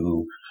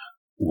 through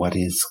what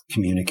is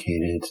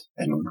communicated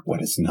and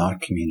what is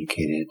not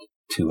communicated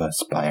to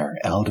us by our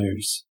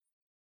elders,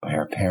 by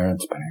our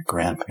parents, by our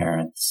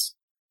grandparents.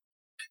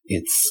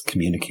 It's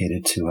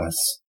communicated to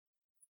us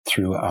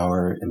through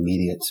our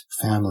immediate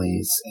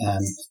families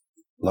and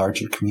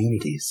larger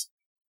communities.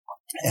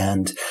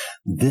 And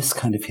this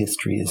kind of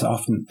history is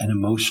often an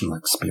emotional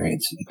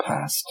experience of the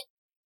past.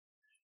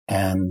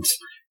 And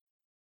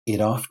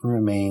it often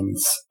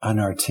remains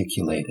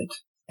unarticulated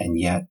and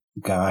yet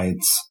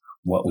guides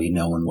what we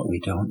know and what we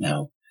don't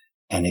know.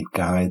 And it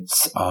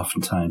guides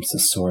oftentimes the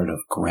sort of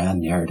grand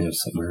narratives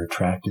that we're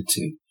attracted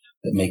to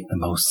that make the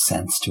most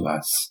sense to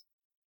us.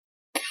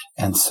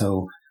 And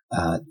so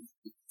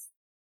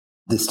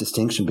this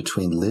distinction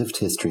between lived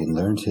history and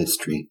learned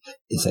history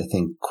is, I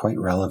think, quite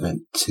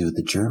relevant to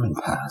the German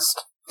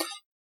past,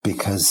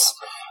 because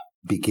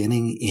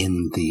beginning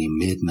in the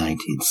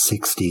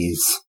mid-1960s,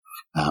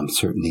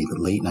 certainly the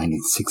late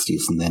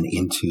 1960s and then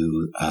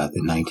into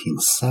the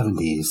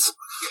 1970s,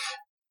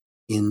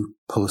 in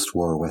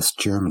post-war West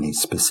Germany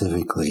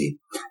specifically,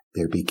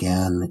 there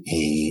began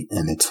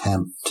an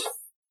attempt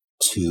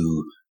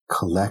to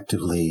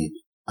collectively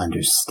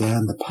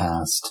understand the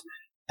past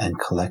and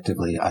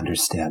collectively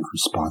understand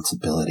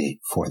responsibility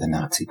for the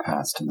Nazi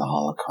past and the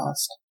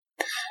Holocaust.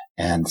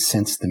 And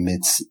since the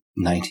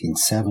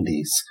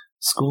mid-1970s,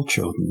 school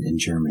children in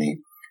Germany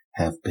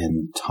have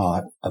been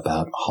taught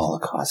about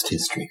Holocaust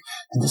history.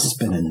 And this has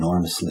been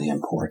enormously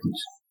important.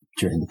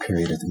 During the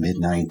period of the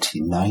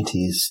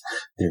mid-1990s,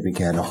 there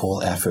began a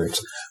whole effort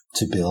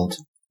to build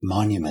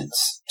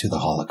monuments to the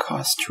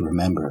Holocaust to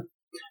remember.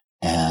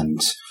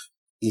 And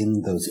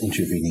in those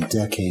intervening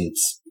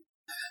decades,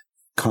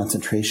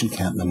 concentration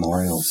camp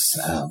memorials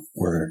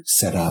were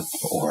set up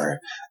or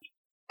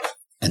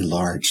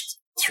enlarged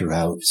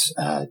throughout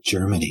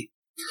Germany.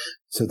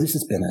 So this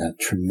has been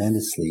a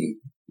tremendously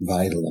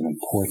vital and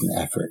important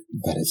effort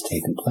that has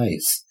taken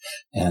place.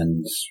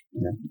 And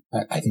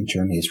I think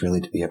Germany is really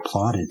to be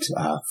applauded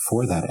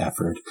for that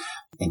effort,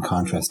 in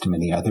contrast to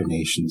many other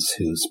nations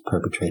whose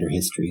perpetrator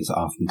histories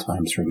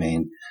oftentimes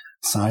remain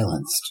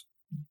silenced.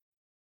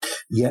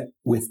 Yet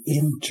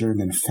within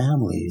German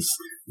families,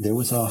 there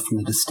was often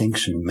a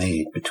distinction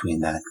made between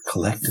that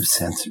collective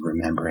sense of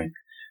remembering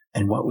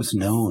and what was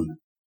known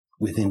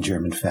within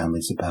German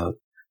families about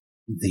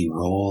the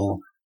role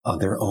of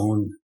their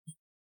own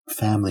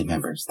family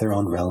members, their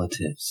own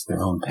relatives,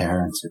 their own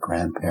parents or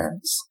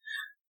grandparents.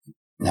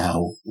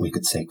 Now we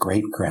could say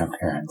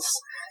great-grandparents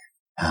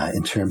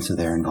in terms of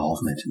their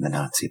involvement in the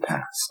Nazi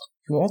past.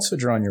 You also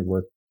draw on your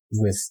work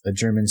with a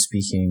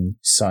German-speaking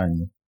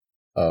son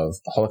of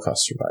a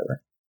Holocaust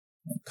survivor.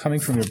 Coming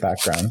from your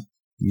background,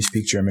 you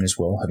speak German as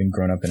well, having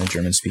grown up in a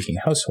German-speaking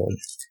household.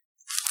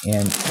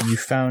 And you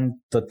found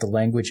that the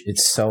language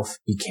itself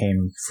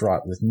became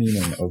fraught with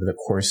meaning over the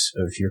course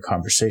of your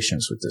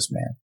conversations with this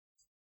man.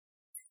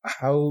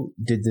 How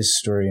did this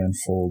story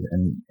unfold,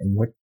 and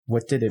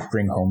what did it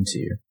bring home to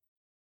you?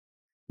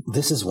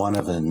 This is one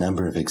of a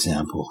number of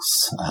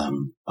examples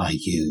I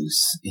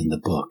use in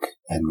the book,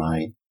 and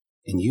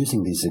in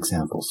using these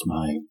examples,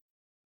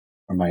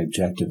 my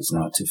objective is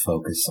not to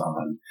focus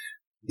on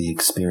the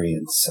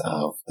experience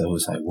of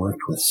those I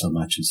worked with so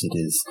much as it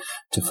is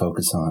to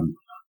focus on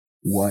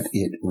what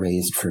it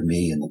raised for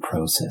me in the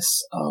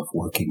process of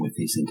working with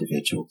these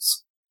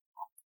individuals.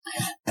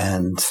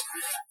 And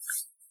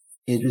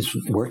it is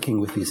working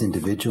with these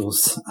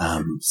individuals,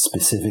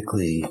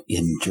 specifically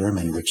in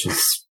German, which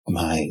is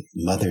my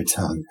mother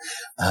tongue.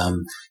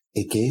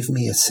 It gave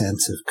me a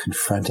sense of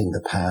confronting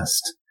the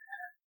past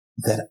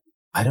that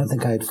I don't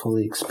think I had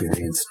fully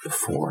experienced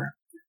before.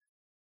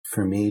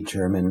 For me,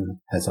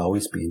 German has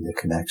always been the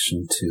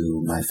connection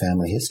to my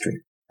family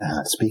history.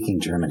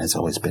 Speaking German has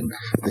always been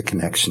the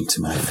connection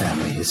to my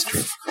family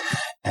history.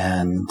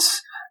 And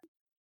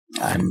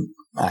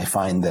I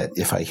find that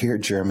if I hear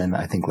German,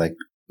 I think like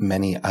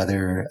many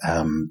other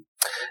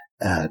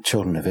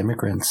children of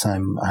immigrants,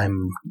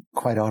 I'm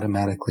quite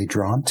automatically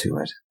drawn to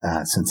it,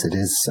 since it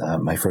is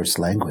my first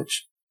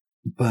language.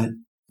 But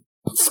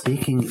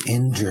speaking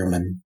in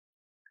German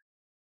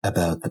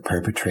about the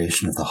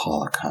perpetration of the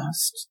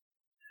Holocaust,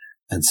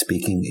 and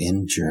speaking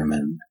in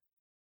German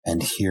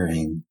and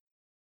hearing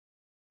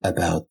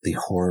about the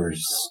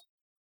horrors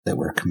that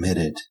were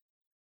committed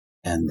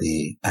and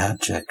the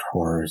abject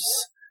horrors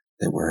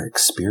that were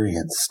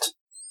experienced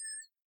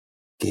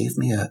gave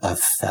me a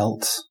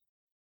felt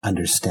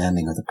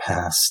understanding of the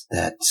past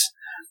that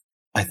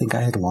I think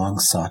I had long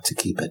sought to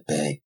keep at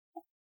bay.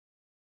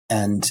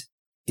 And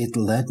it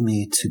led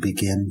me to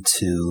begin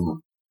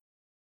to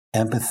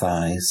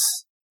empathize,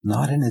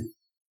 not in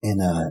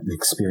an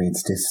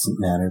experience distant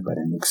manner, but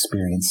in an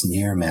experience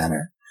near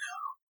manner,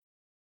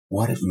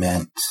 what it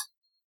meant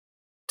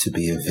to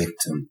be a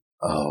victim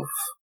of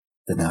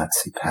the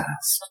Nazi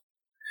past.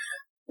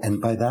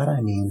 And by that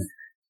I mean,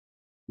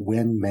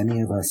 when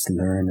many of us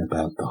learn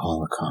about the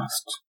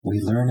Holocaust, we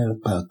learn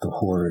about the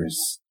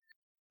horrors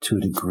to a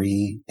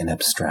degree in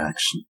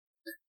abstraction,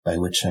 by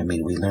which I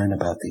mean we learn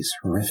about these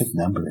horrific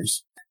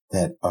numbers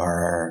that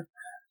are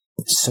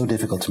so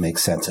difficult to make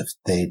sense of.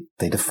 They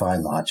defy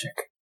logic.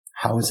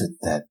 How is it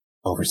that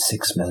over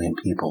 6 million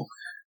people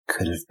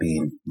could have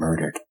been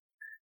murdered,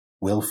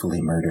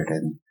 willfully murdered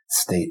in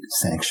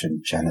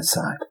state-sanctioned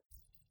genocide?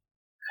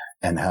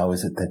 And how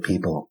is it that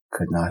people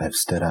could not have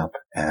stood up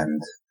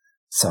and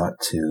sought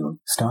to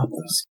stop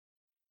this?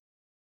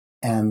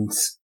 And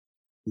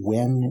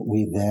when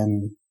we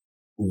then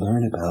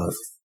learn about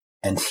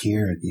and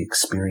hear the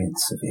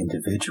experience of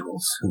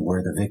individuals who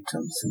were the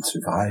victims and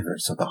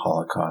survivors of the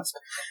Holocaust,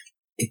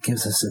 it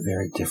gives us a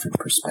very different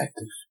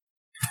perspective.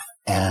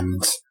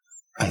 And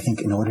I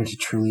think in order to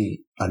truly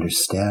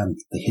understand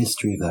the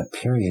history of that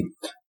period,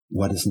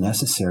 what is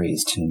necessary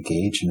is to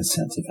engage in a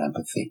sense of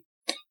empathy.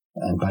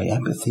 And by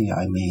empathy,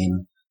 I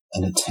mean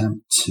an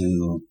attempt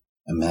to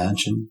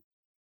imagine,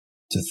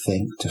 to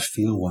think, to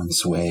feel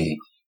one's way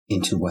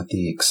into what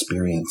the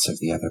experience of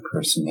the other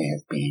person may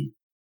have been.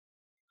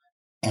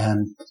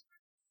 And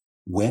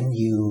when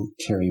you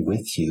carry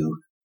with you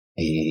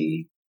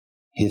a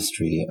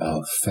history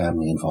of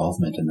family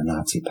involvement in the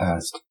Nazi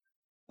past,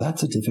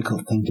 that's a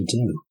difficult thing to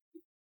do.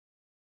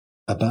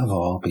 Above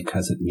all,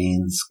 because it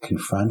means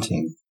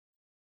confronting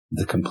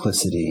the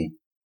complicity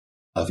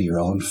of your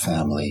own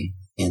family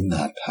in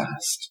that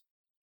past.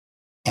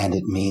 And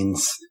it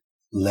means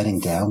letting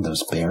down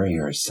those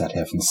barriers that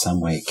have in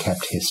some way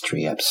kept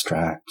history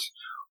abstract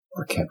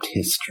or kept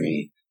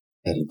history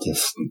at a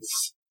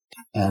distance.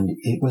 And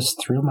it was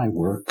through my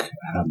work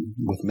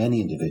with many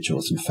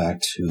individuals, in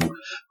fact, who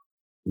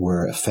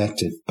were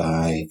affected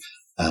by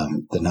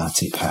the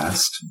Nazi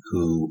past,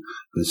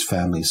 whose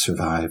families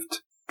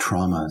survived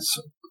traumas,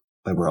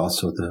 but were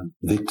also the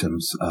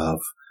victims of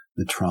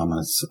the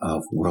traumas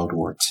of World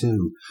War II,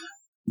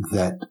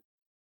 that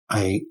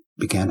I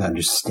began to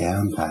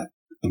understand that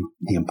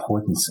the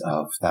importance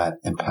of that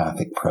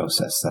empathic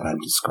process that I'm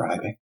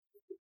describing.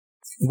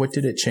 What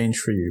did it change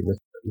for you?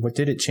 What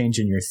did it change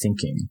in your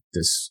thinking,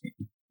 this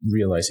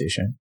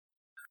realization?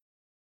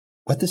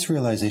 What this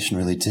realization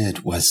really did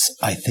was,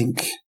 I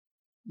think,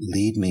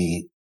 lead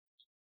me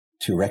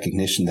to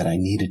recognition that I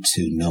needed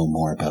to know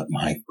more about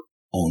my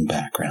own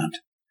background.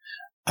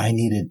 I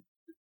needed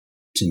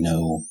to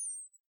know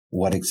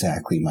what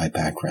exactly my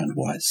background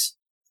was,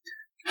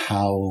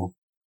 how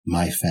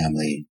my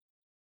family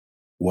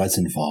was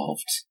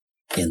involved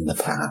in the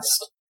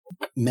past.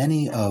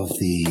 Many of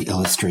the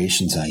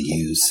illustrations I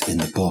use in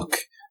the book,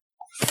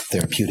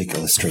 therapeutic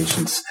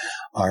illustrations,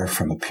 are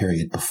from a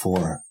period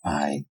before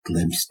I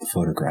glimpsed the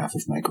photograph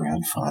of my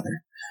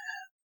grandfather.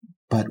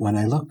 But when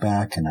I look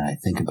back and I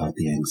think about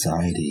the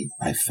anxiety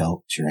I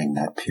felt during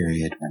that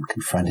period when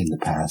confronting the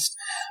past,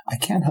 I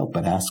can't help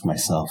but ask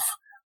myself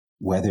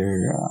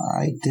whether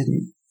I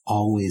didn't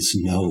always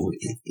know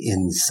it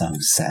in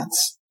some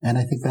sense. And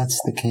I think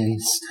that's the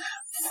case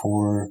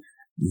for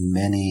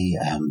many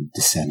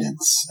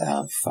descendants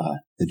of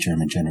the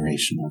German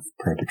generation of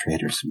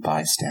perpetrators and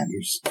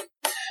bystanders.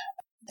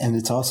 And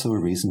it's also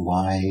a reason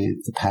why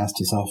the past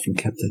is often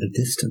kept at a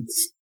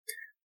distance.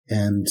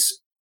 And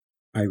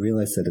I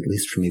realized that, at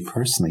least for me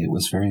personally, it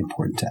was very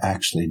important to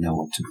actually know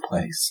what took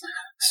place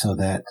so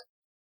that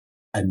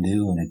a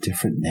new and a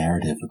different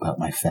narrative about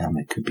my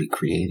family could be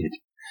created.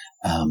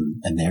 A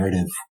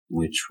narrative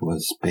which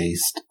was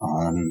based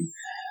on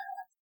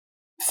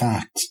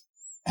fact,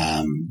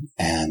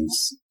 and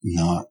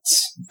not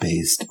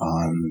based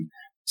on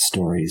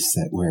stories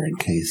that were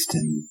encased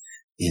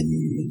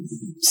in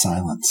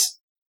silence.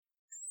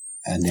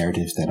 A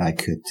narrative that I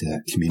could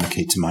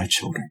communicate to my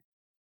children.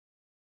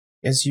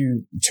 As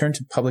you turn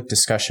to public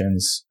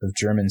discussions of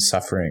German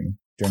suffering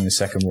during the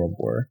Second World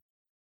War,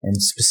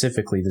 and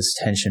specifically this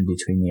tension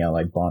between the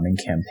Allied bombing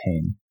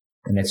campaign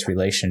and its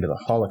relation to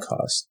the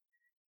Holocaust,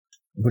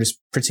 what is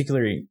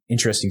particularly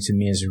interesting to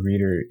me as a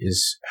reader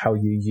is how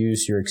you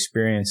use your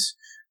experience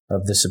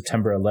of the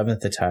September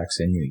 11th attacks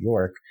in New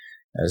York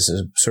as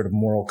a sort of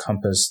moral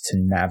compass to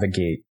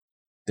navigate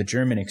the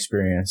German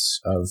experience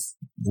of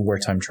the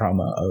wartime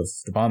trauma of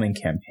the bombing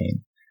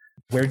campaign.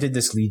 Where did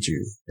this lead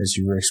you as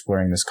you were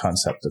exploring this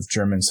concept of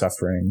German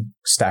suffering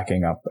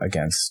stacking up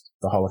against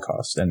the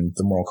Holocaust and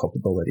the moral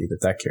culpability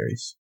that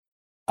carries?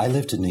 I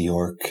lived in New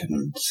York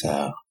and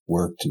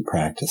worked and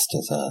practiced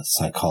as a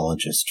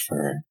psychologist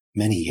for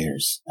many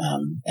years.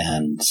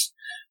 And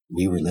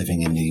we were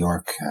living in New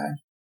York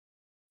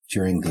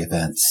during the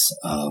events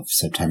of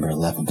September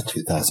 11th,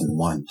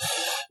 2001,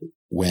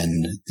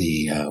 when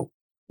the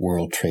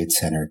World Trade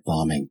Center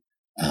bombing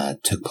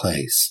took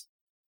place.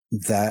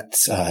 That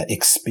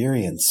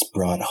experience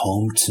brought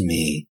home to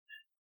me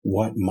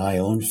what my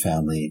own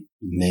family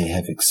may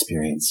have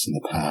experienced in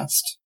the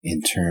past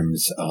in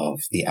terms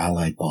of the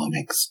Allied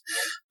bombings,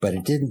 but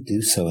it didn't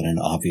do so in an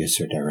obvious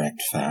or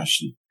direct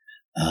fashion.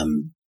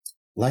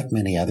 Like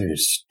many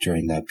others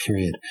during that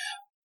period,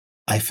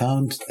 I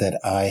found that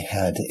I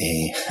had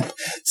a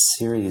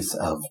series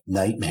of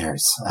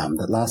nightmares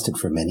that lasted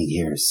for many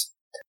years,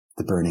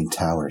 the burning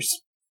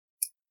towers.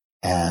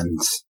 And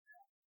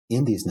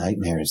in these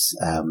nightmares,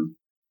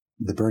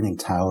 the burning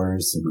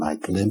towers and my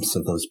glimpse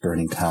of those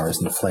burning towers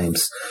and the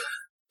flames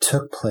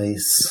took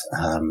place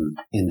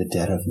in the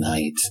dead of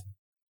night.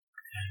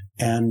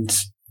 And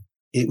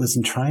it was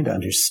in trying to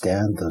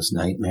understand those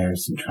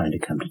nightmares and trying to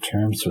come to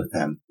terms with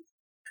them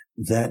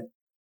that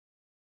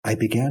I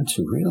began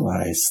to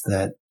realize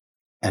that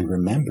and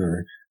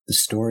remember the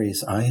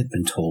stories I had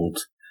been told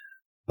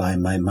by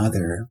my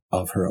mother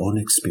of her own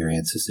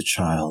experience as a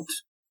child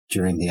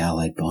during the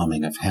Allied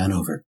bombing of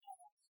Hanover.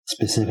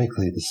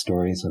 Specifically, the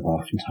stories of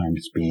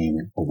oftentimes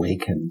being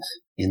awakened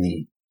in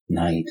the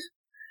night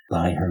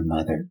by her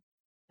mother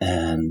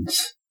and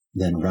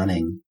then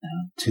running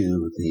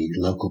to the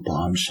local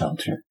bomb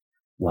shelter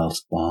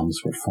whilst bombs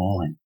were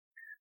falling.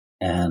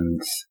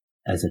 And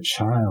as a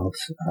child,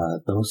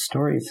 those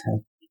stories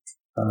had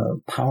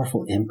a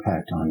powerful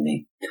impact on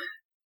me.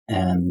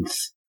 And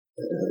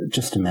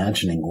just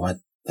imagining what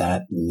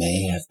that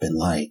may have been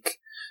like.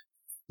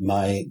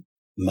 My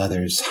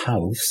mother's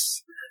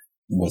house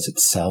was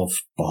itself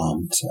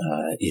bombed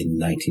in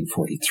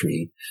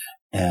 1943.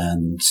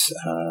 And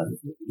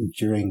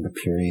during the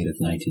period of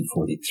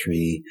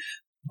 1943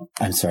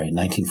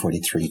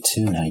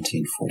 to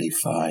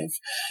 1945,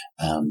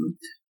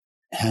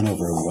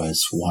 Hanover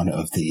was one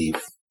of the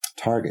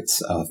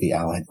targets of the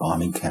Allied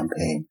bombing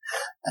campaign.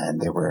 And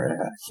there were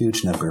a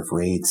huge number of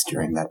raids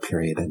during that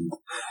period. And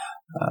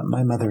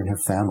my mother and her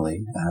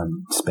family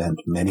spent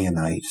many a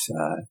night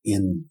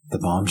in the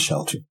bomb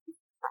shelter.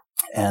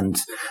 And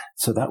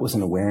so that was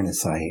an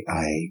awareness I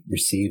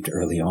received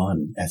early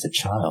on as a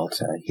child,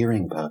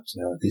 hearing about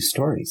these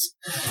stories.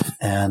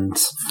 And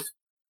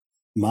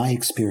my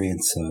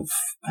experience of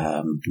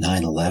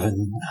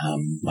 9/11,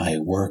 my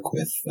work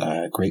with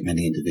a great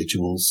many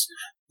individuals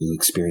who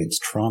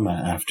experienced trauma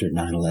after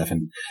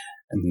 9/11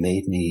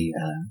 made me,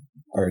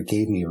 or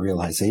gave me a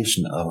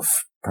realization of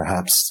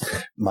perhaps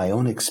my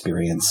own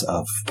experience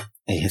of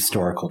a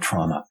historical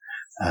trauma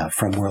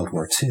from World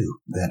War II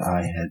that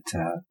I had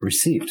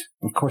received.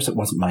 Of course, it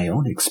wasn't my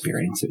own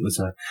experience. It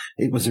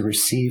was a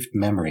received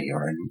memory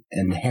or an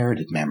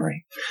inherited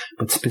memory.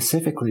 But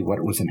specifically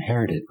what was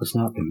inherited was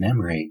not the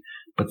memory,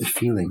 but the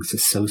feelings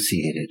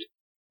associated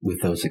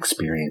with those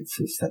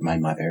experiences that my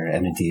mother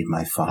and indeed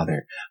my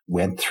father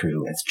went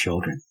through as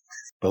children.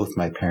 Both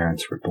my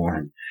parents were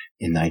born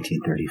in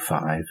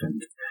 1935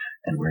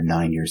 and were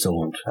 9 years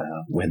old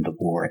when the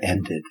war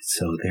ended.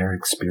 So their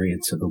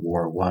experience of the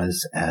war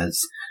was as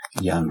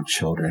young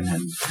children,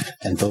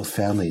 and both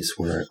families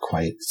were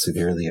quite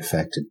severely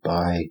affected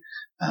by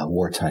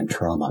wartime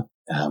trauma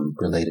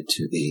related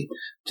to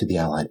the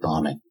Allied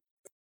bombing.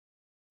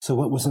 So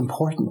what was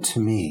important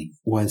to me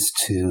was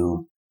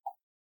to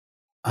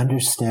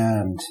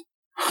understand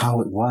how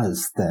it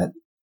was that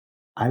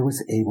I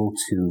was able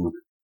to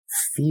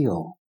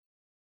feel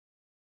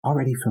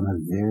already from a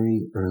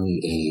very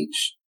early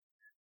age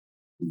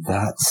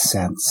that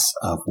sense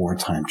of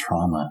wartime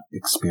trauma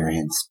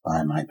experienced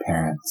by my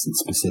parents and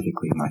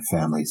specifically my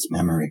family's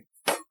memory.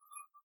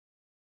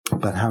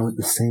 But how at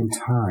the same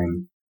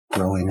time,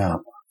 growing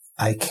up,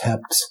 I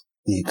kept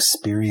the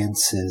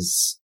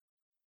experiences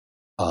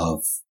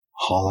of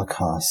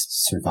Holocaust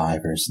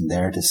survivors and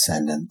their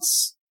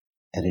descendants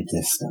at a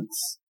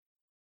distance.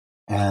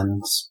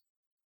 And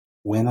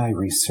when I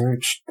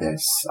researched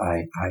this,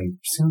 I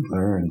soon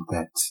learned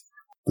that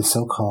the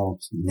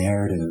so-called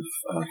narrative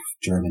of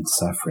German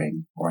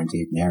suffering, or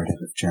indeed narrative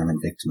of German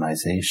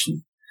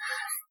victimization,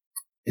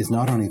 is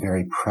not only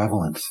very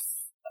prevalent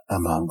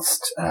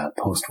amongst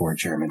post-war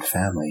German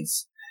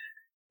families,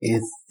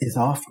 it is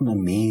often a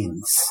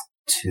means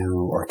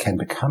to, or can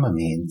become a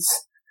means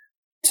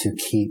to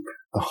keep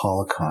the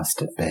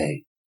Holocaust at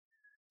bay.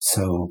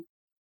 So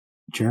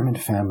German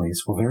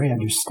families will very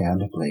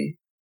understandably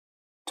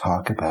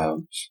talk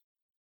about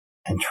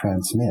and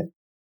transmit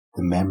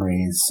the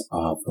memories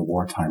of the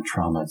wartime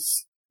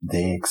traumas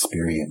they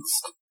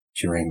experienced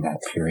during that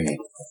period.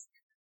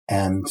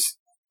 And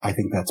I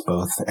think that's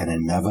both an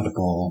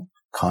inevitable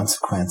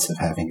consequence of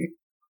having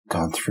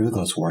gone through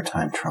those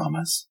wartime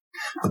traumas,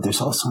 but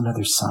there's also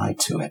another side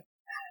to it.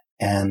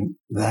 And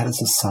that is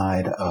a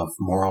side of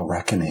moral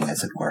reckoning,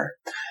 as it were,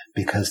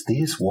 because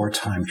these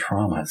wartime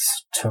traumas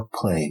took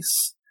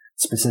place,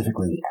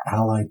 specifically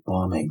Allied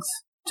bombings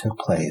took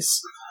place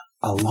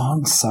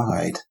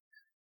alongside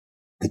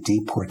the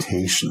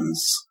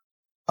deportations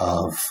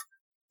of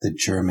the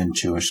German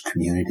Jewish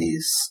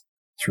communities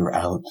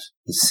throughout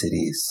the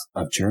cities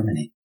of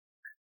Germany.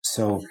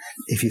 So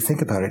if you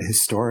think about it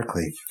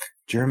historically,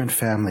 German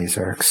families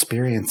are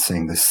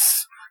experiencing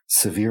this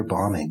severe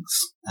bombings.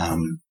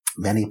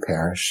 Many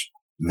perish,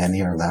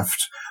 many are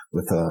left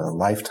with a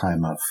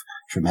lifetime of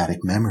traumatic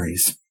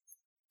memories.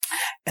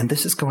 And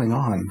this is going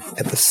on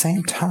at the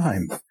same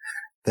time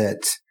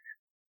that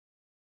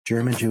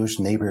German Jewish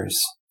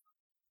neighbors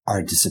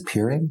are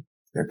disappearing,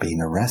 they're being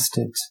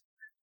arrested,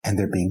 and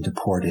they're being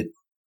deported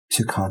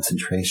to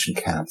concentration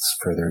camps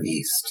further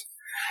east.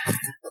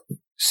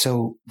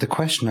 So the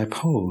question I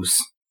pose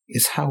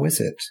is, how is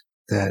it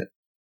that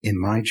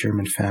in my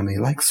German family,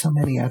 like so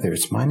many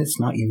others, mine is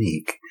not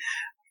unique,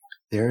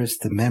 there is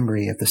the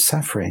memory of the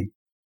suffering,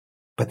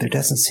 but there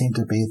doesn't seem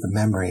to be the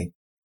memory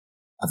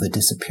of the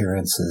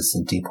disappearances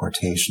and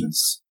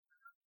deportations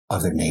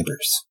of their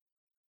neighbors.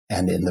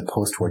 And in the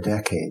post-war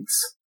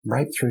decades,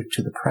 right through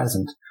to the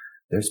present,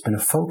 there's been a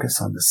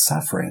focus on the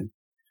suffering,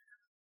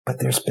 but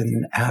there's been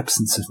an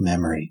absence of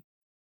memory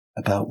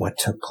about what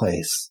took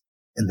place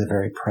in the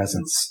very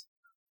presence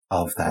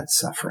of that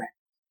suffering.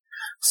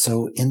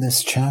 So in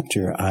this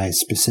chapter, I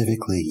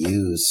specifically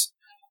use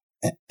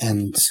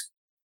and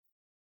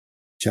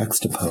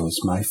juxtapose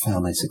my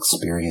family's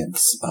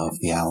experience of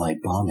the Allied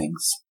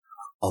bombings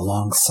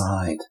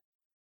alongside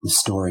the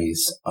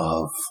stories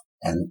of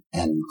and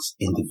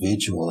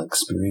individual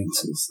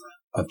experiences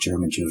of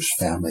German Jewish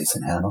families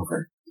in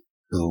Hanover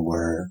who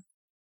were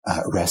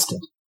arrested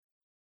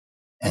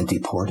and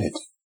deported.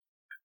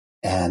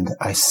 And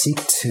I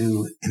seek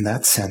to, in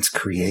that sense,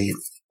 create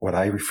what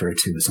I refer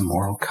to as a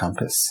moral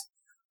compass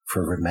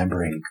for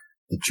remembering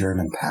the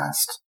German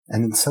past.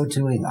 And in so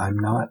doing, I'm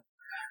not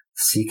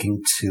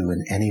seeking to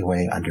in any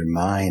way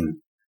undermine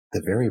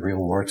the very real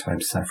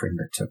wartime suffering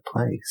that took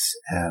place.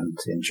 And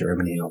in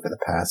Germany over the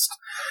past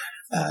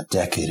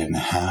decade and a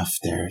half,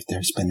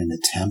 there's been an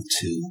attempt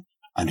to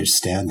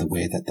understand the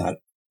way that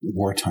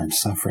wartime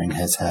suffering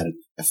has had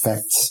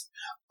effects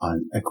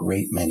on a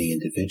great many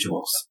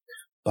individuals.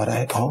 But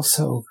I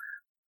also,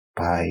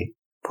 by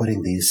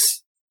putting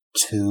these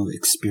two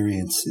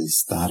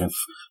experiences, that of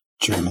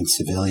German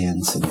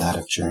civilians and that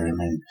of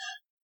German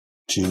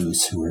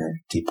Jews who were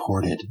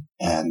deported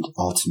and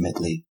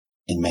ultimately,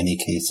 in many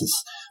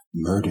cases,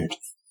 murdered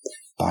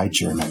by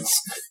Germans,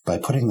 by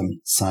putting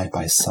them side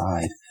by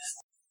side,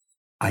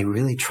 I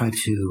really try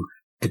to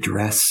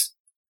address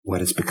what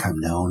has become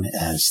known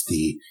as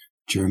the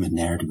German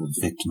narrative of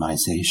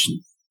victimization,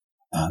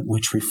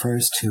 which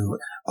refers to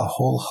a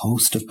whole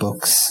host of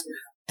books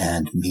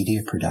and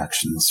media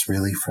productions,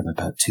 really from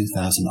about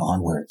 2000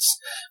 onwards,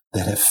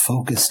 that have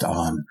focused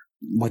on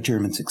what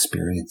Germans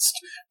experienced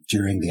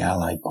during the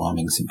Allied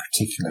bombings in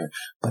particular,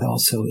 but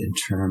also in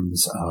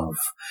terms of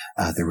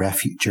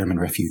the German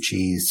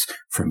refugees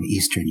from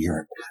Eastern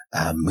Europe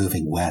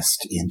moving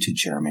west into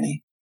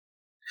Germany.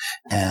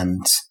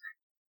 And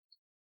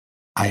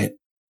I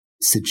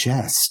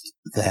suggest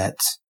that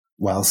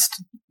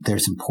whilst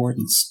there's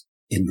importance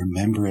in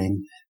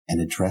remembering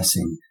and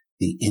addressing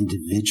the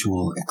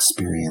individual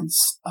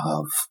experience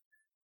of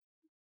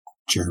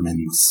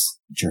German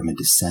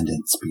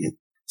descendants, be it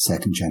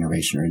second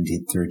generation or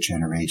indeed third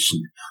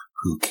generation,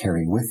 who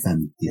carry with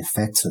them the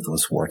effects of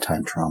those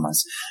wartime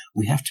traumas,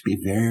 we have to be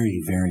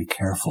very, very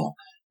careful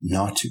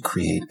not to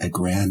create a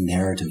grand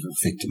narrative of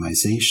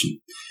victimization,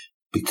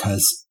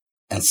 because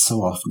as so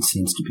often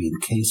seems to be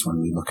the case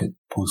when we look at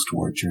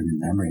post-war German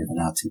memory of the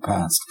Nazi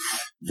past,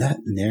 that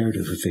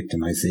narrative of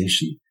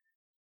victimization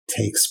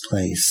takes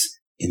place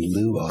in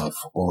lieu of,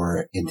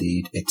 or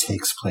indeed it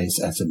takes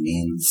place as a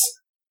means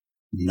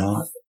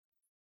not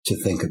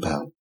to think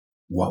about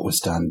what was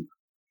done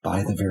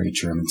by the very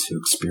Germans who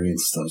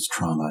experienced those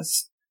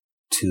traumas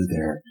to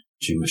their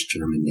Jewish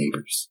German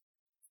neighbors.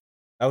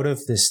 Out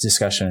of this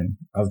discussion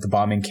of the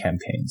bombing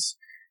campaigns,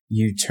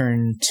 you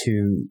turn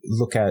to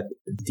look at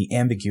the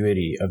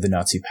ambiguity of the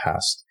Nazi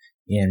past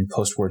in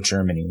post-war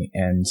Germany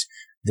and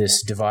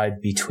this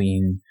divide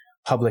between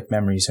public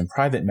memories and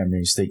private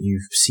memories that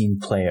you've seen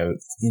play out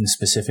in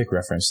specific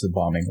reference to the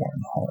bombing war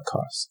and the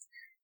Holocaust.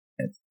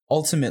 And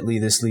ultimately,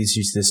 this leads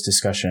you to this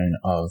discussion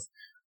of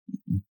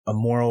a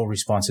moral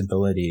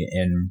responsibility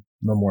in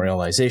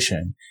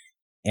memorialization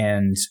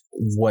and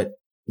what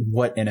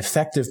an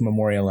effective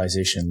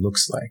memorialization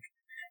looks like.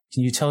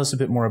 Can you tell us a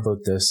bit more about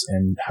this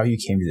and how you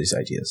came to these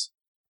ideas?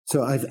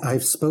 So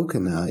I've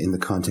spoken in the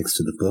context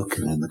of the book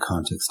and in the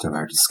context of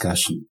our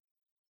discussion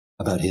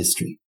about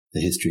history,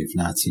 the history of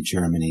Nazi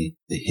Germany,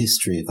 the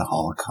history of the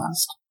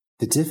Holocaust.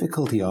 The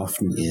difficulty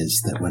often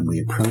is that when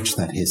we approach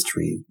that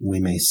history, we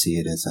may see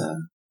it as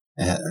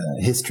a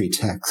history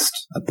text,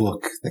 a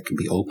book that can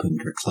be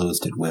opened or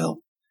closed at will,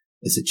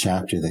 as a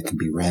chapter that can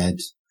be read,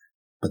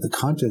 but the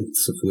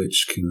contents of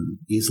which can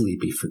easily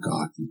be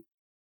forgotten.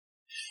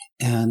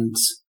 And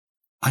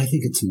I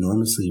think it's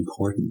enormously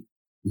important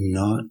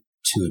not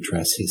to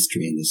address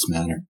history in this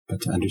manner,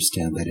 but to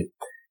understand that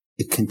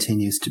it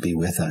continues to be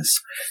with us.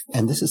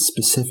 And this is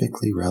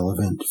specifically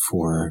relevant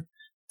for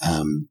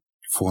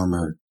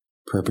former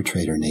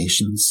perpetrator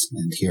nations.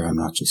 And here I'm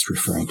not just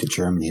referring to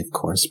Germany, of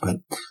course, but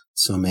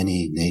so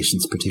many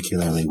nations,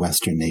 particularly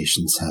Western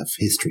nations, have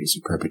histories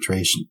of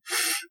perpetration,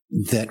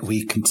 that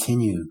we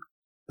continue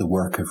the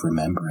work of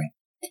remembering.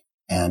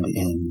 And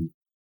in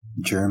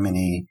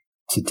Germany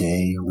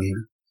today,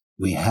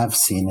 we have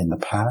seen in the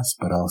past,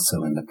 but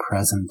also in the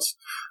present,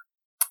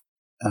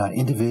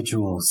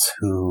 individuals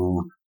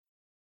who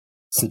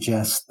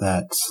suggest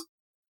that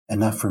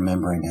enough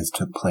remembering has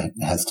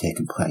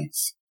taken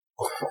place.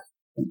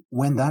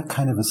 When that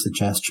kind of a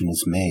suggestion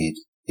is made,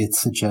 it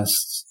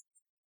suggests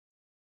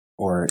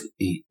or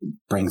it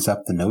brings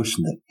up the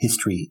notion that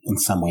history in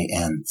some way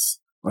ends,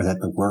 or that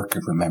the work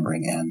of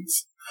remembering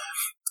ends.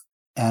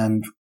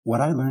 And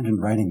what I learned in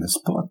writing this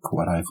book,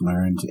 what I've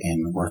learned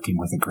in working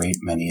with a great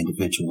many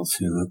individuals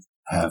who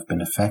have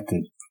been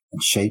affected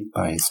and shaped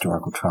by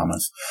historical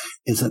traumas,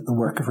 is that the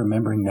work of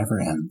remembering never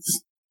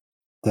ends,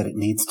 that it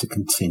needs to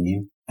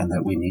continue, and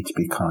that we need to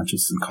be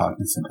conscious and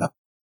cognizant of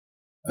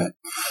it.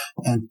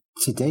 And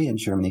today in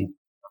Germany,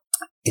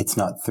 it's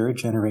not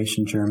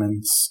third-generation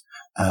Germans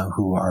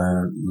who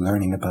are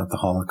learning about the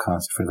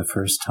Holocaust for the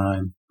first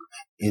time.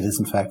 It is,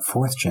 in fact,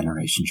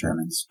 fourth-generation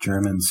Germans,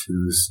 Germans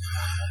whose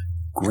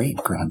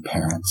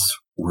great-grandparents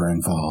were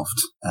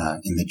involved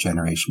in the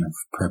generation of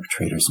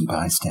perpetrators and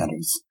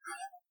bystanders.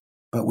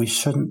 But we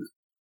shouldn't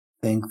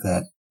think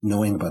that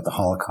knowing about the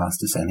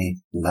Holocaust is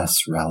any less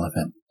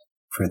relevant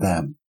for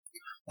them.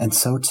 And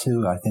so,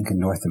 too, I think in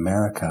North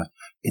America,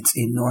 it's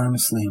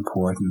enormously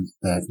important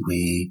that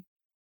we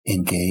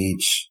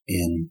engage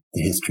in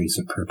the histories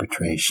of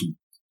perpetration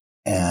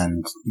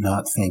and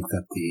not think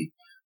that the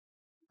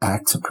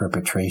acts of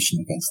perpetration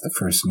against the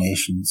First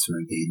Nations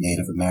or the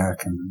Native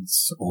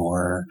Americans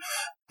or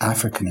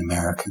African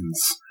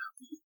Americans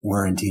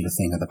were indeed a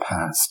thing of the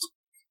past,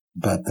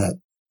 but that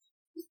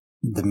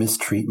the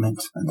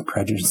mistreatment and the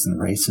prejudice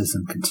and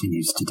racism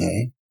continues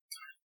today,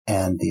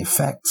 and the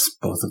effects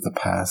both of the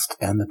past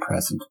and the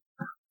present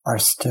are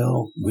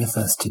still with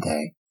us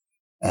today.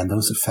 And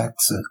those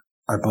effects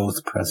are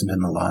both present in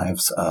the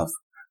lives of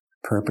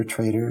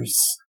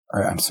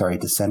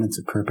descendants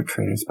of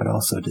perpetrators, but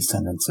also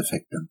descendants of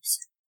victims.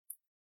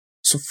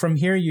 So from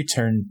here, you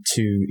turn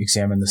to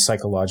examine the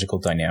psychological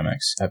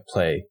dynamics at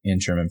play in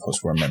German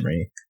post-war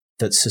memory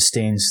that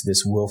sustains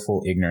this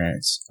willful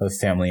ignorance of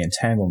family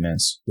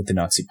entanglements with the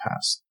Nazi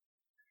past.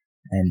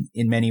 And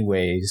in many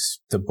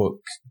ways,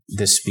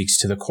 this speaks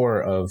to the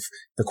core of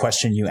the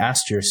question you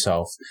asked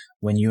yourself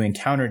when you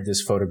encountered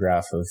this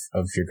photograph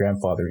of your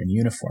grandfather in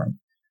uniform.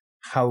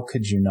 How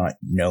could you not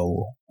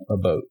know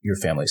about your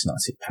family's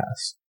Nazi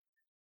past?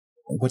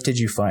 What did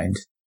you find?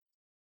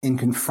 In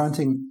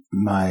confronting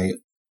my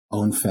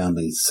own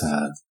family's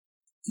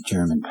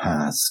German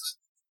past,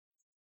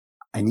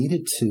 I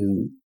needed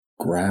to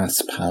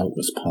grasp how it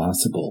was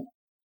possible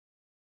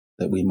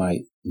that we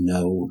might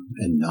know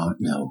and not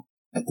know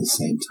at the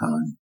same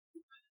time.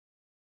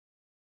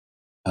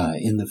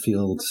 In the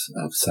field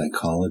of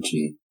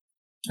psychology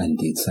and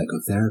indeed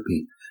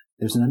psychotherapy,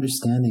 there's an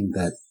understanding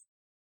that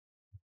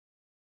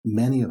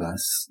many of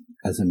us,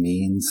 as a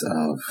means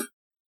of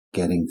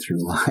getting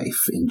through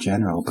life in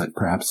general, but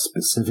perhaps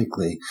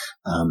specifically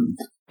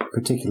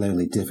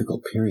particularly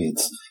difficult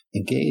periods,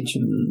 engage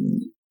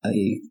in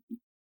a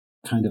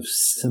kind of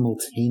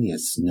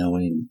simultaneous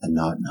knowing and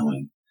not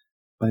knowing,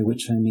 by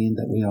which I mean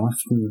that we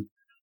often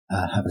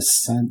have a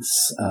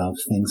sense of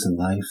things in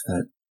life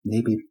that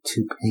may be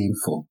too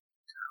painful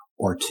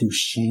or too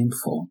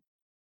shameful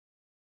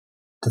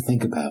to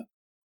think about,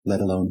 let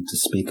alone to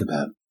speak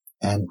about,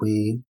 and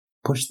we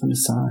push them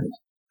aside.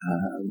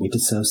 We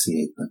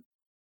dissociate them.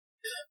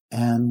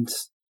 And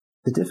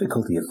the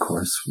difficulty, of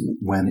course,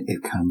 when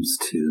it comes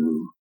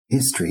to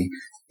history,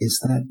 is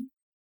that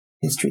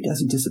history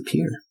doesn't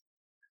disappear.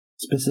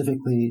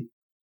 Specifically,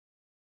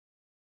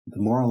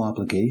 the moral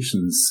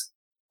obligations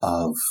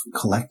of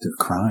collective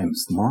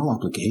crimes, the moral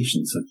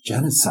obligations of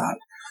genocide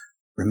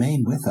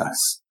remain with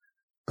us.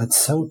 But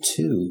so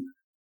too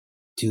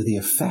do the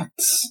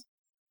effects,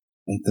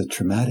 the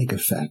traumatic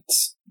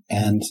effects.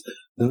 And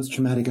those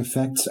traumatic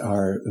effects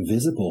are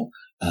visible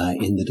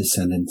in the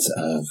descendants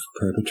of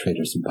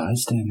perpetrators and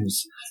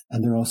bystanders,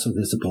 and they're also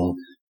visible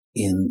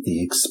in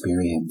the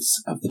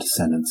experience of the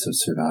descendants of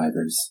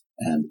survivors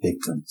and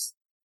victims.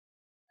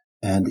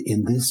 And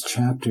in this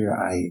chapter,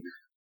 I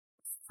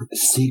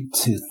seek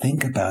to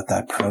think about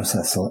that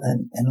process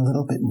in a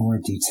little bit more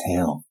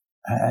detail,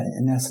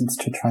 in essence,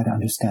 to try to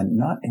understand,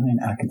 not in an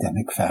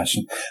academic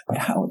fashion, but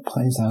how it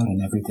plays out in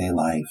everyday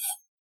life.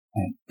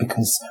 Right?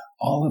 Because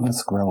all of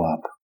us grow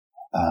up,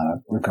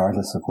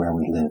 regardless of where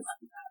we live,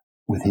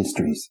 with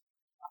histories.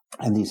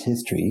 And these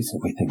histories,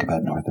 if we think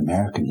about North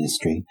American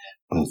history,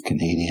 both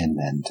Canadian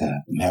and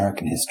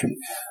American history,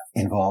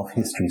 involve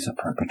histories of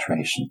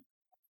perpetration,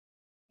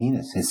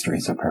 heinous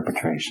histories of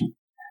perpetration,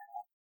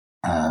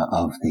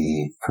 of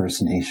the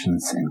First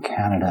Nations in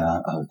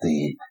Canada, of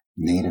the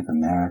Native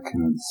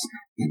Americans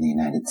in the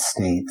United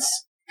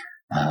States,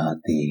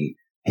 the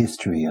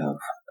history of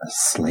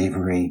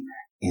slavery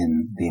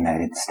in the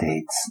United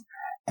States.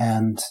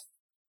 And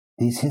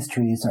these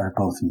histories are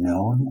both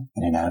known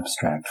in an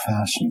abstract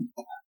fashion,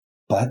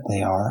 but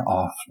they are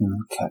often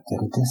kept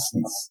at a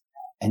distance.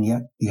 And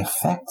yet the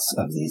effects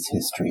of these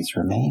histories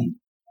remain.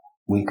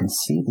 We can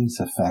see these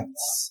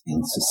effects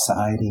in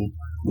society.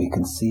 We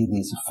can see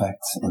these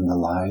effects in the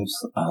lives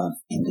of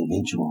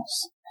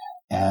individuals.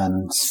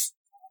 And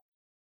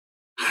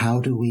how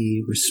do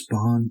we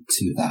respond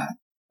to that?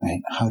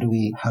 Right? How do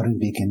we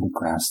begin to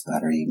grasp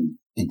that, or even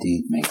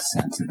indeed make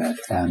sense of it?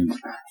 And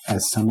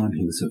as someone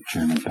who's of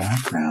German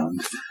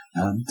background,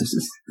 this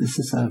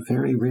is a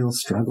very real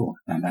struggle,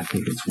 and I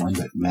think it's one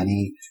that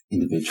many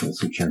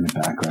individuals of German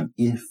background,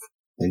 if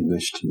they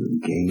wish to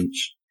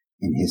engage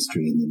in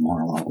history and the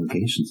moral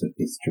obligations of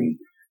history,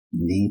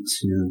 need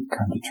to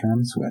come to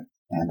terms with.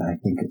 And I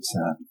think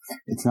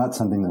it's not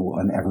something that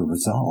one ever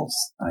resolves.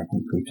 I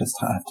think we just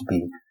have to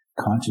be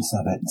conscious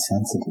of it and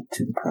sensitive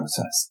to the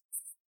process.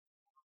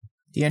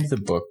 At the end of the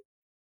book,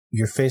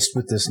 you're faced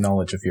with this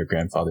knowledge of your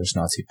grandfather's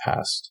Nazi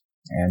past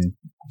and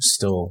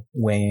still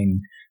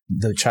weighing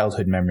the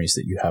childhood memories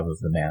that you have of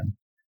the man.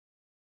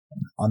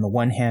 On the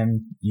one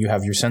hand, you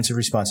have your sense of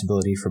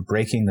responsibility for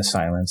breaking the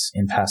silence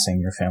in passing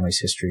your family's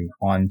history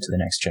on to the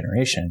next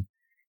generation.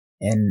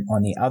 And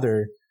on the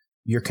other,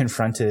 you're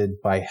confronted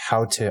by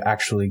how to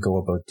actually go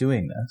about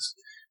doing this,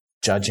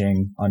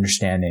 judging,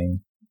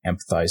 understanding,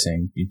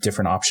 empathizing,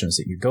 different options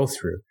that you go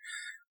through,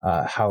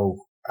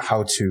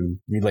 how to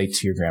relate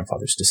to your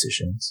grandfather's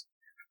decisions.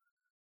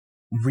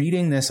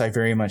 Reading this, I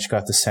very much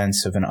got the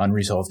sense of an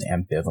unresolved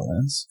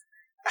ambivalence.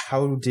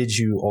 How did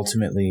you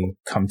ultimately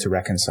come to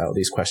reconcile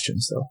these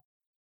questions, though?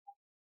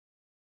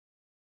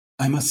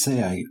 I must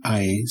say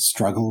I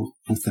struggle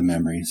with the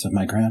memories of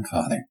my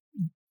grandfather.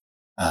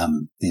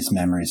 These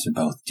memories are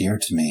both dear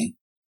to me,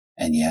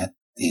 and yet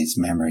these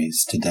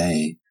memories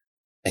today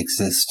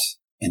exist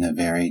in a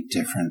very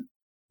different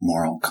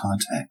moral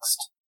context.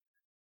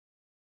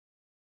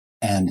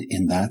 And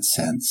in that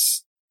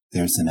sense,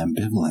 there's an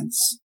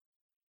ambivalence.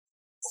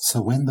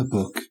 So when the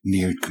book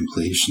neared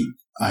completion,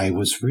 I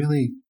was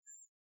really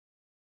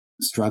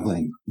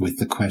struggling with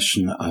the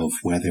question of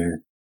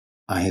whether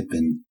I had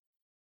been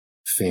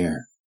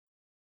fair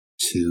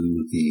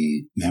to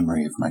the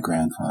memory of my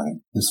grandfather,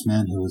 this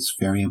man who was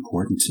very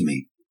important to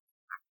me.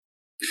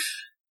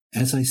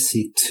 As I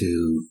seek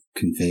to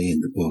convey in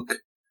the book,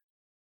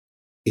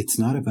 it's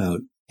not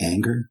about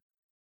anger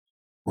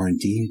or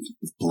indeed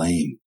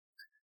blame.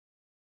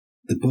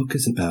 The book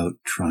is about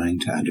trying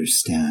to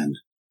understand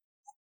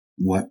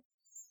what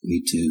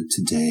we do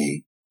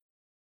today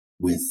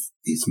with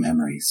these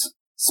memories,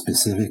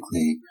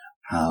 specifically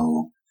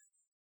how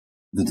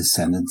the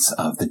descendants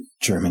of the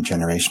German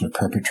generation of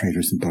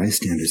perpetrators and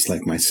bystanders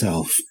like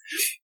myself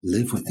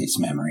live with these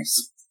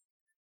memories.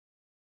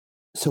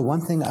 So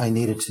one thing I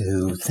needed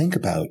to think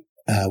about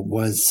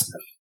was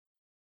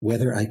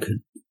whether I could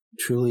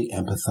truly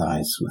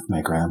empathize with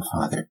my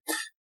grandfather.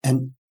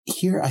 And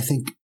here I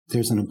think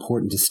there's an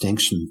important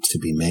distinction to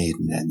be made,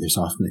 and there's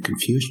often a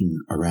confusion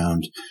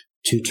around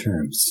two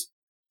terms,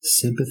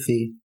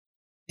 sympathy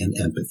and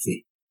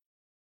empathy.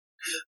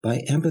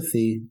 By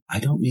empathy, I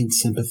don't mean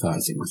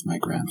sympathizing with my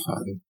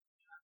grandfather.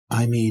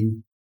 I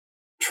mean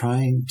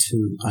trying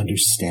to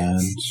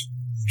understand,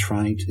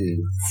 trying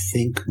to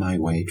think my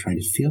way, trying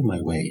to feel my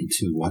way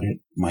into what it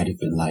might have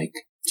been like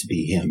to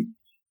be him,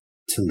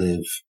 to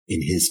live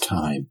in his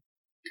time.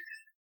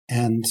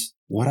 And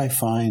what I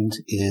find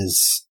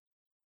is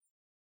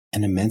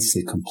an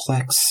immensely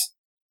complex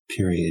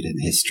period in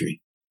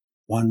history,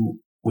 one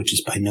which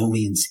is by no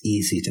means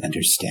easy to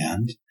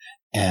understand,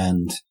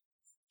 and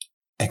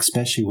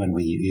especially when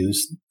we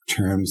use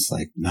terms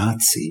like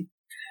Nazi,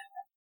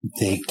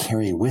 they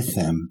carry with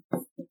them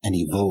and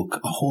evoke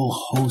a whole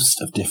host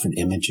of different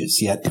images.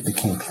 Yet it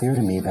became clear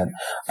to me that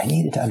I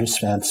needed to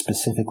understand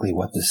specifically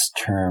what this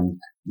term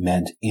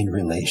meant in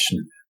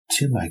relation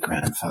to my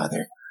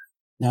grandfather.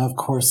 Now, of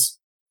course,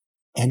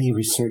 any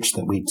research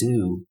that we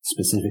do,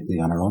 specifically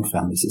on our own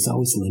families, is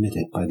always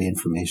limited by the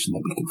information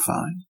that we can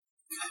find.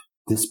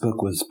 This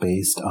book was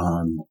based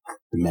on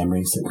the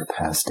memories that were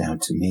passed down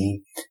to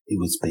me. It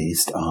was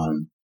based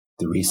on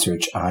the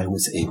research I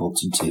was able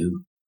to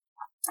do.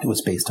 It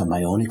was based on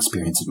my own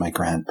experience of my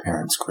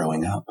grandparents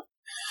growing up.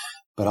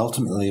 But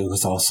ultimately, it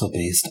was also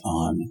based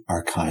on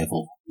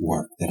archival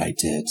work that I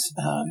did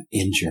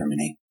in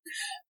Germany.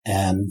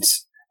 And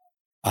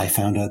I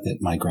found out that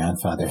my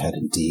grandfather had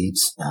indeed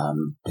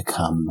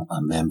become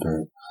a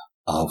member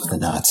of the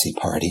Nazi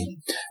Party.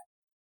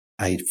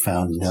 I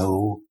found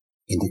no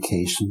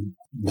indication,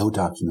 no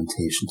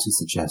documentation to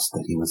suggest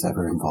that he was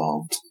ever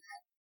involved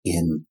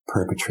in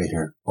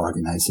perpetrator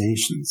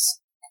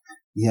organizations.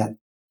 Yet,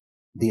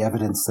 the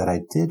evidence that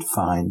I did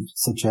find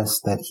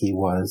suggests that he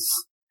was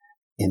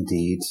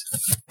indeed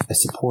a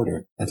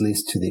supporter, at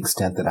least to the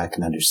extent that I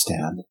can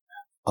understand,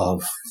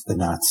 of the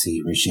Nazi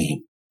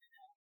regime.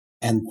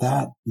 And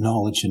that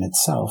knowledge in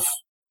itself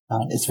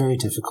is very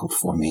difficult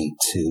for me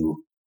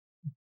to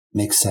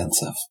make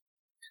sense of.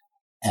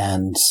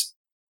 And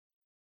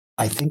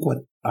I think what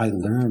I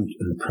learned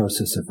in the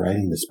process of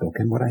writing this book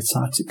and what I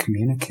sought to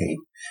communicate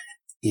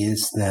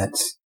is that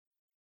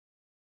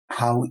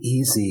how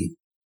easy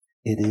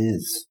it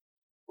is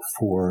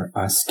for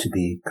us to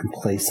be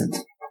complacent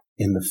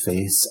in the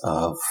face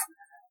of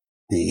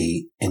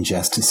the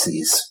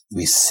injustices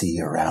we see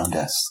around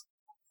us,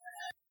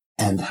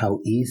 and how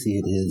easy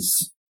it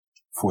is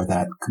for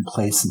that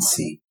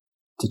complacency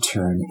to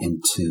turn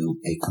into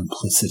a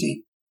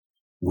complicity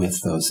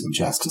with those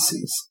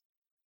injustices.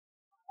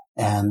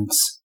 And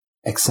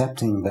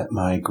accepting that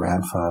my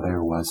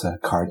grandfather was a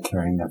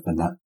card-carrying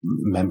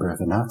member of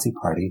the Nazi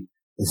Party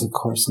is, of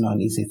course, not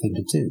an easy thing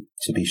to do.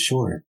 To be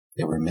sure,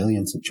 there were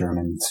millions of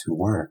Germans who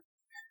were.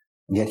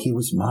 And yet he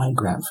was my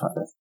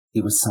grandfather.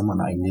 He was someone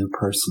I knew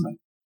personally.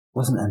 It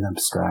wasn't an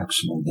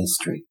abstraction in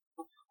history.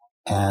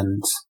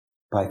 And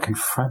by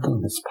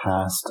confronting this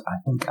past,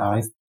 I think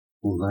I've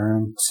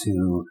learned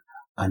to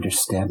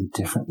understand it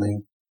differently,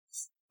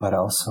 but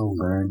also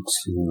learned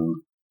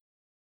to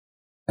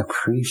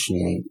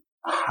appreciate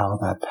how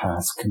that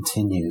past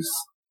continues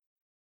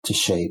to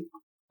shape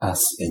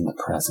us in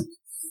the present,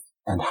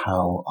 and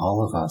how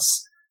all of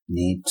us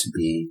need to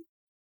be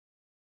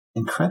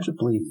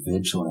incredibly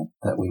vigilant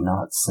that we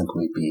not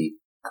simply be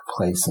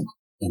complacent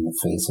in the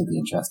face of the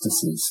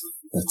injustices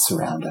that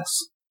surround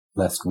us,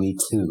 lest we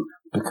too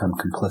become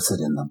complicit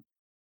in them.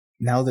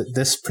 Now that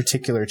this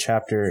particular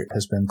chapter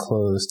has been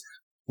closed,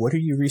 what are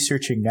you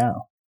researching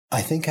now?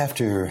 I think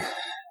after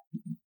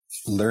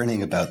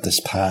learning about this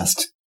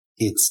past,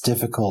 it's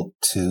difficult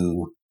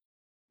to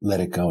let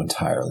it go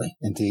entirely.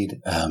 Indeed,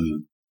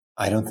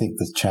 I don't think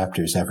the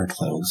chapter is ever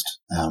closed,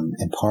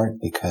 in part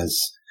because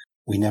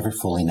we never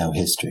fully know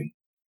history,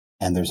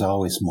 and there's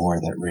always more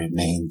that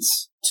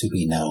remains to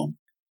be known.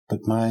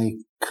 But my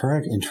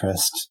current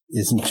interest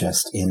isn't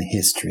just in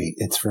history.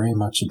 It's very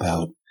much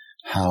about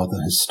how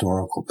the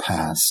historical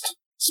past,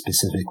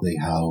 specifically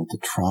how the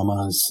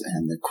traumas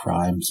and the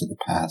crimes of the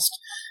past,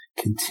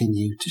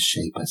 continue to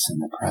shape us in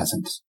the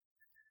present.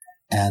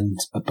 And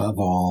above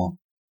all,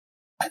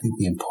 I think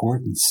the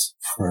importance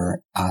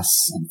for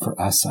us, and for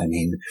us I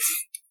mean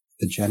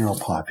the general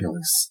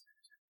populace,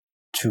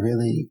 to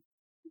really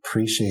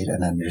appreciate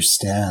and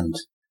understand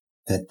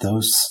that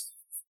those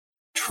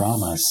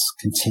traumas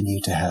continue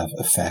to have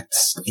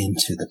effects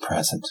into the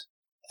present,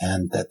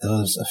 and that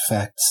those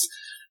effects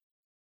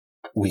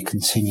we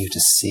continue to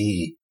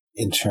see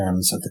in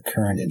terms of the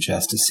current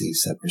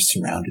injustices that we're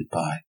surrounded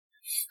by.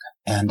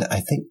 And I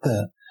think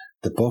the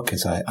book,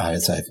 as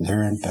I've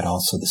learned, but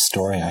also the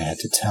story I had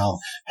to tell,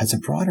 has a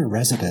broader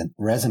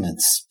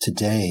resonance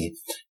today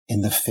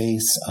in the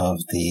face of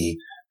the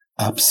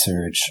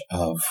upsurge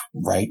of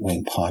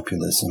right-wing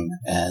populism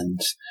and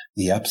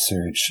the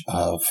upsurge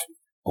of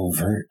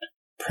overt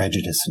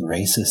prejudice and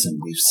racism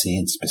we've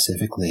seen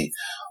specifically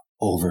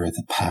over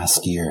the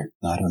past year,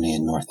 not only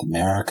in North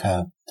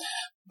America,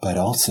 but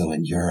also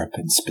in Europe,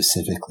 and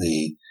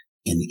specifically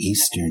in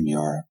Eastern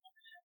Europe.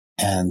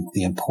 And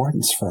the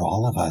importance for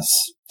all of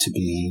us to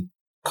be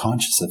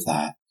conscious of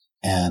that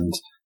and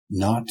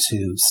not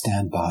to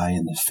stand by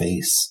in the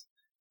face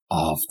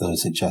of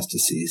those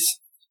injustices,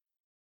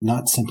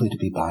 not simply to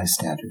be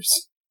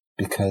bystanders,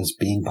 because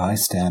being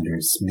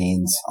bystanders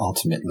means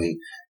ultimately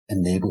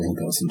enabling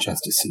those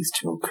injustices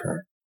to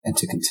occur and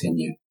to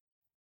continue,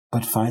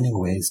 but finding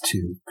ways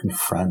to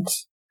confront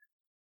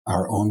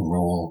our own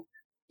role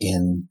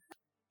in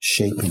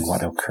shaping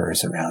what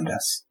occurs around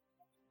us.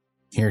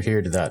 Hear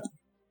to that.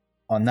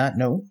 On that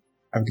note,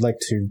 I would like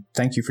to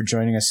thank you for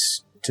joining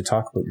us to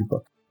talk about your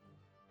book.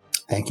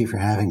 Thank you for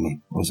having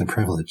me. It was a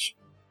privilege.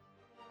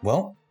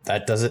 Well,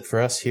 that does it for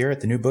us here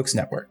at the New Books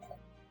Network.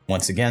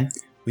 Once again,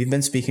 we've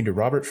been speaking to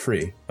Robert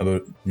Free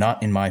about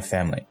Not in My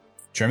Family,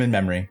 German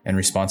Memory and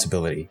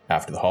Responsibility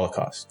After the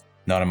Holocaust.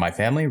 Not in My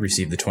Family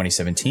received the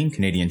 2017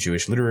 Canadian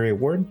Jewish Literary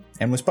Award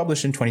and was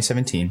published in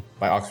 2017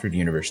 by Oxford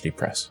University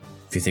Press.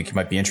 If you think you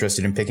might be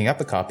interested in picking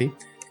up a copy,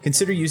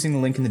 consider using the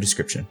link in the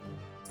description.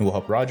 It will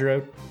help Roger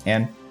out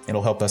and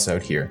it'll help us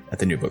out here at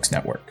the New Books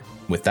Network.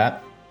 With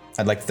that,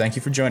 I'd like to thank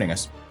you for joining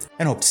us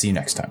and hope to see you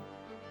next time.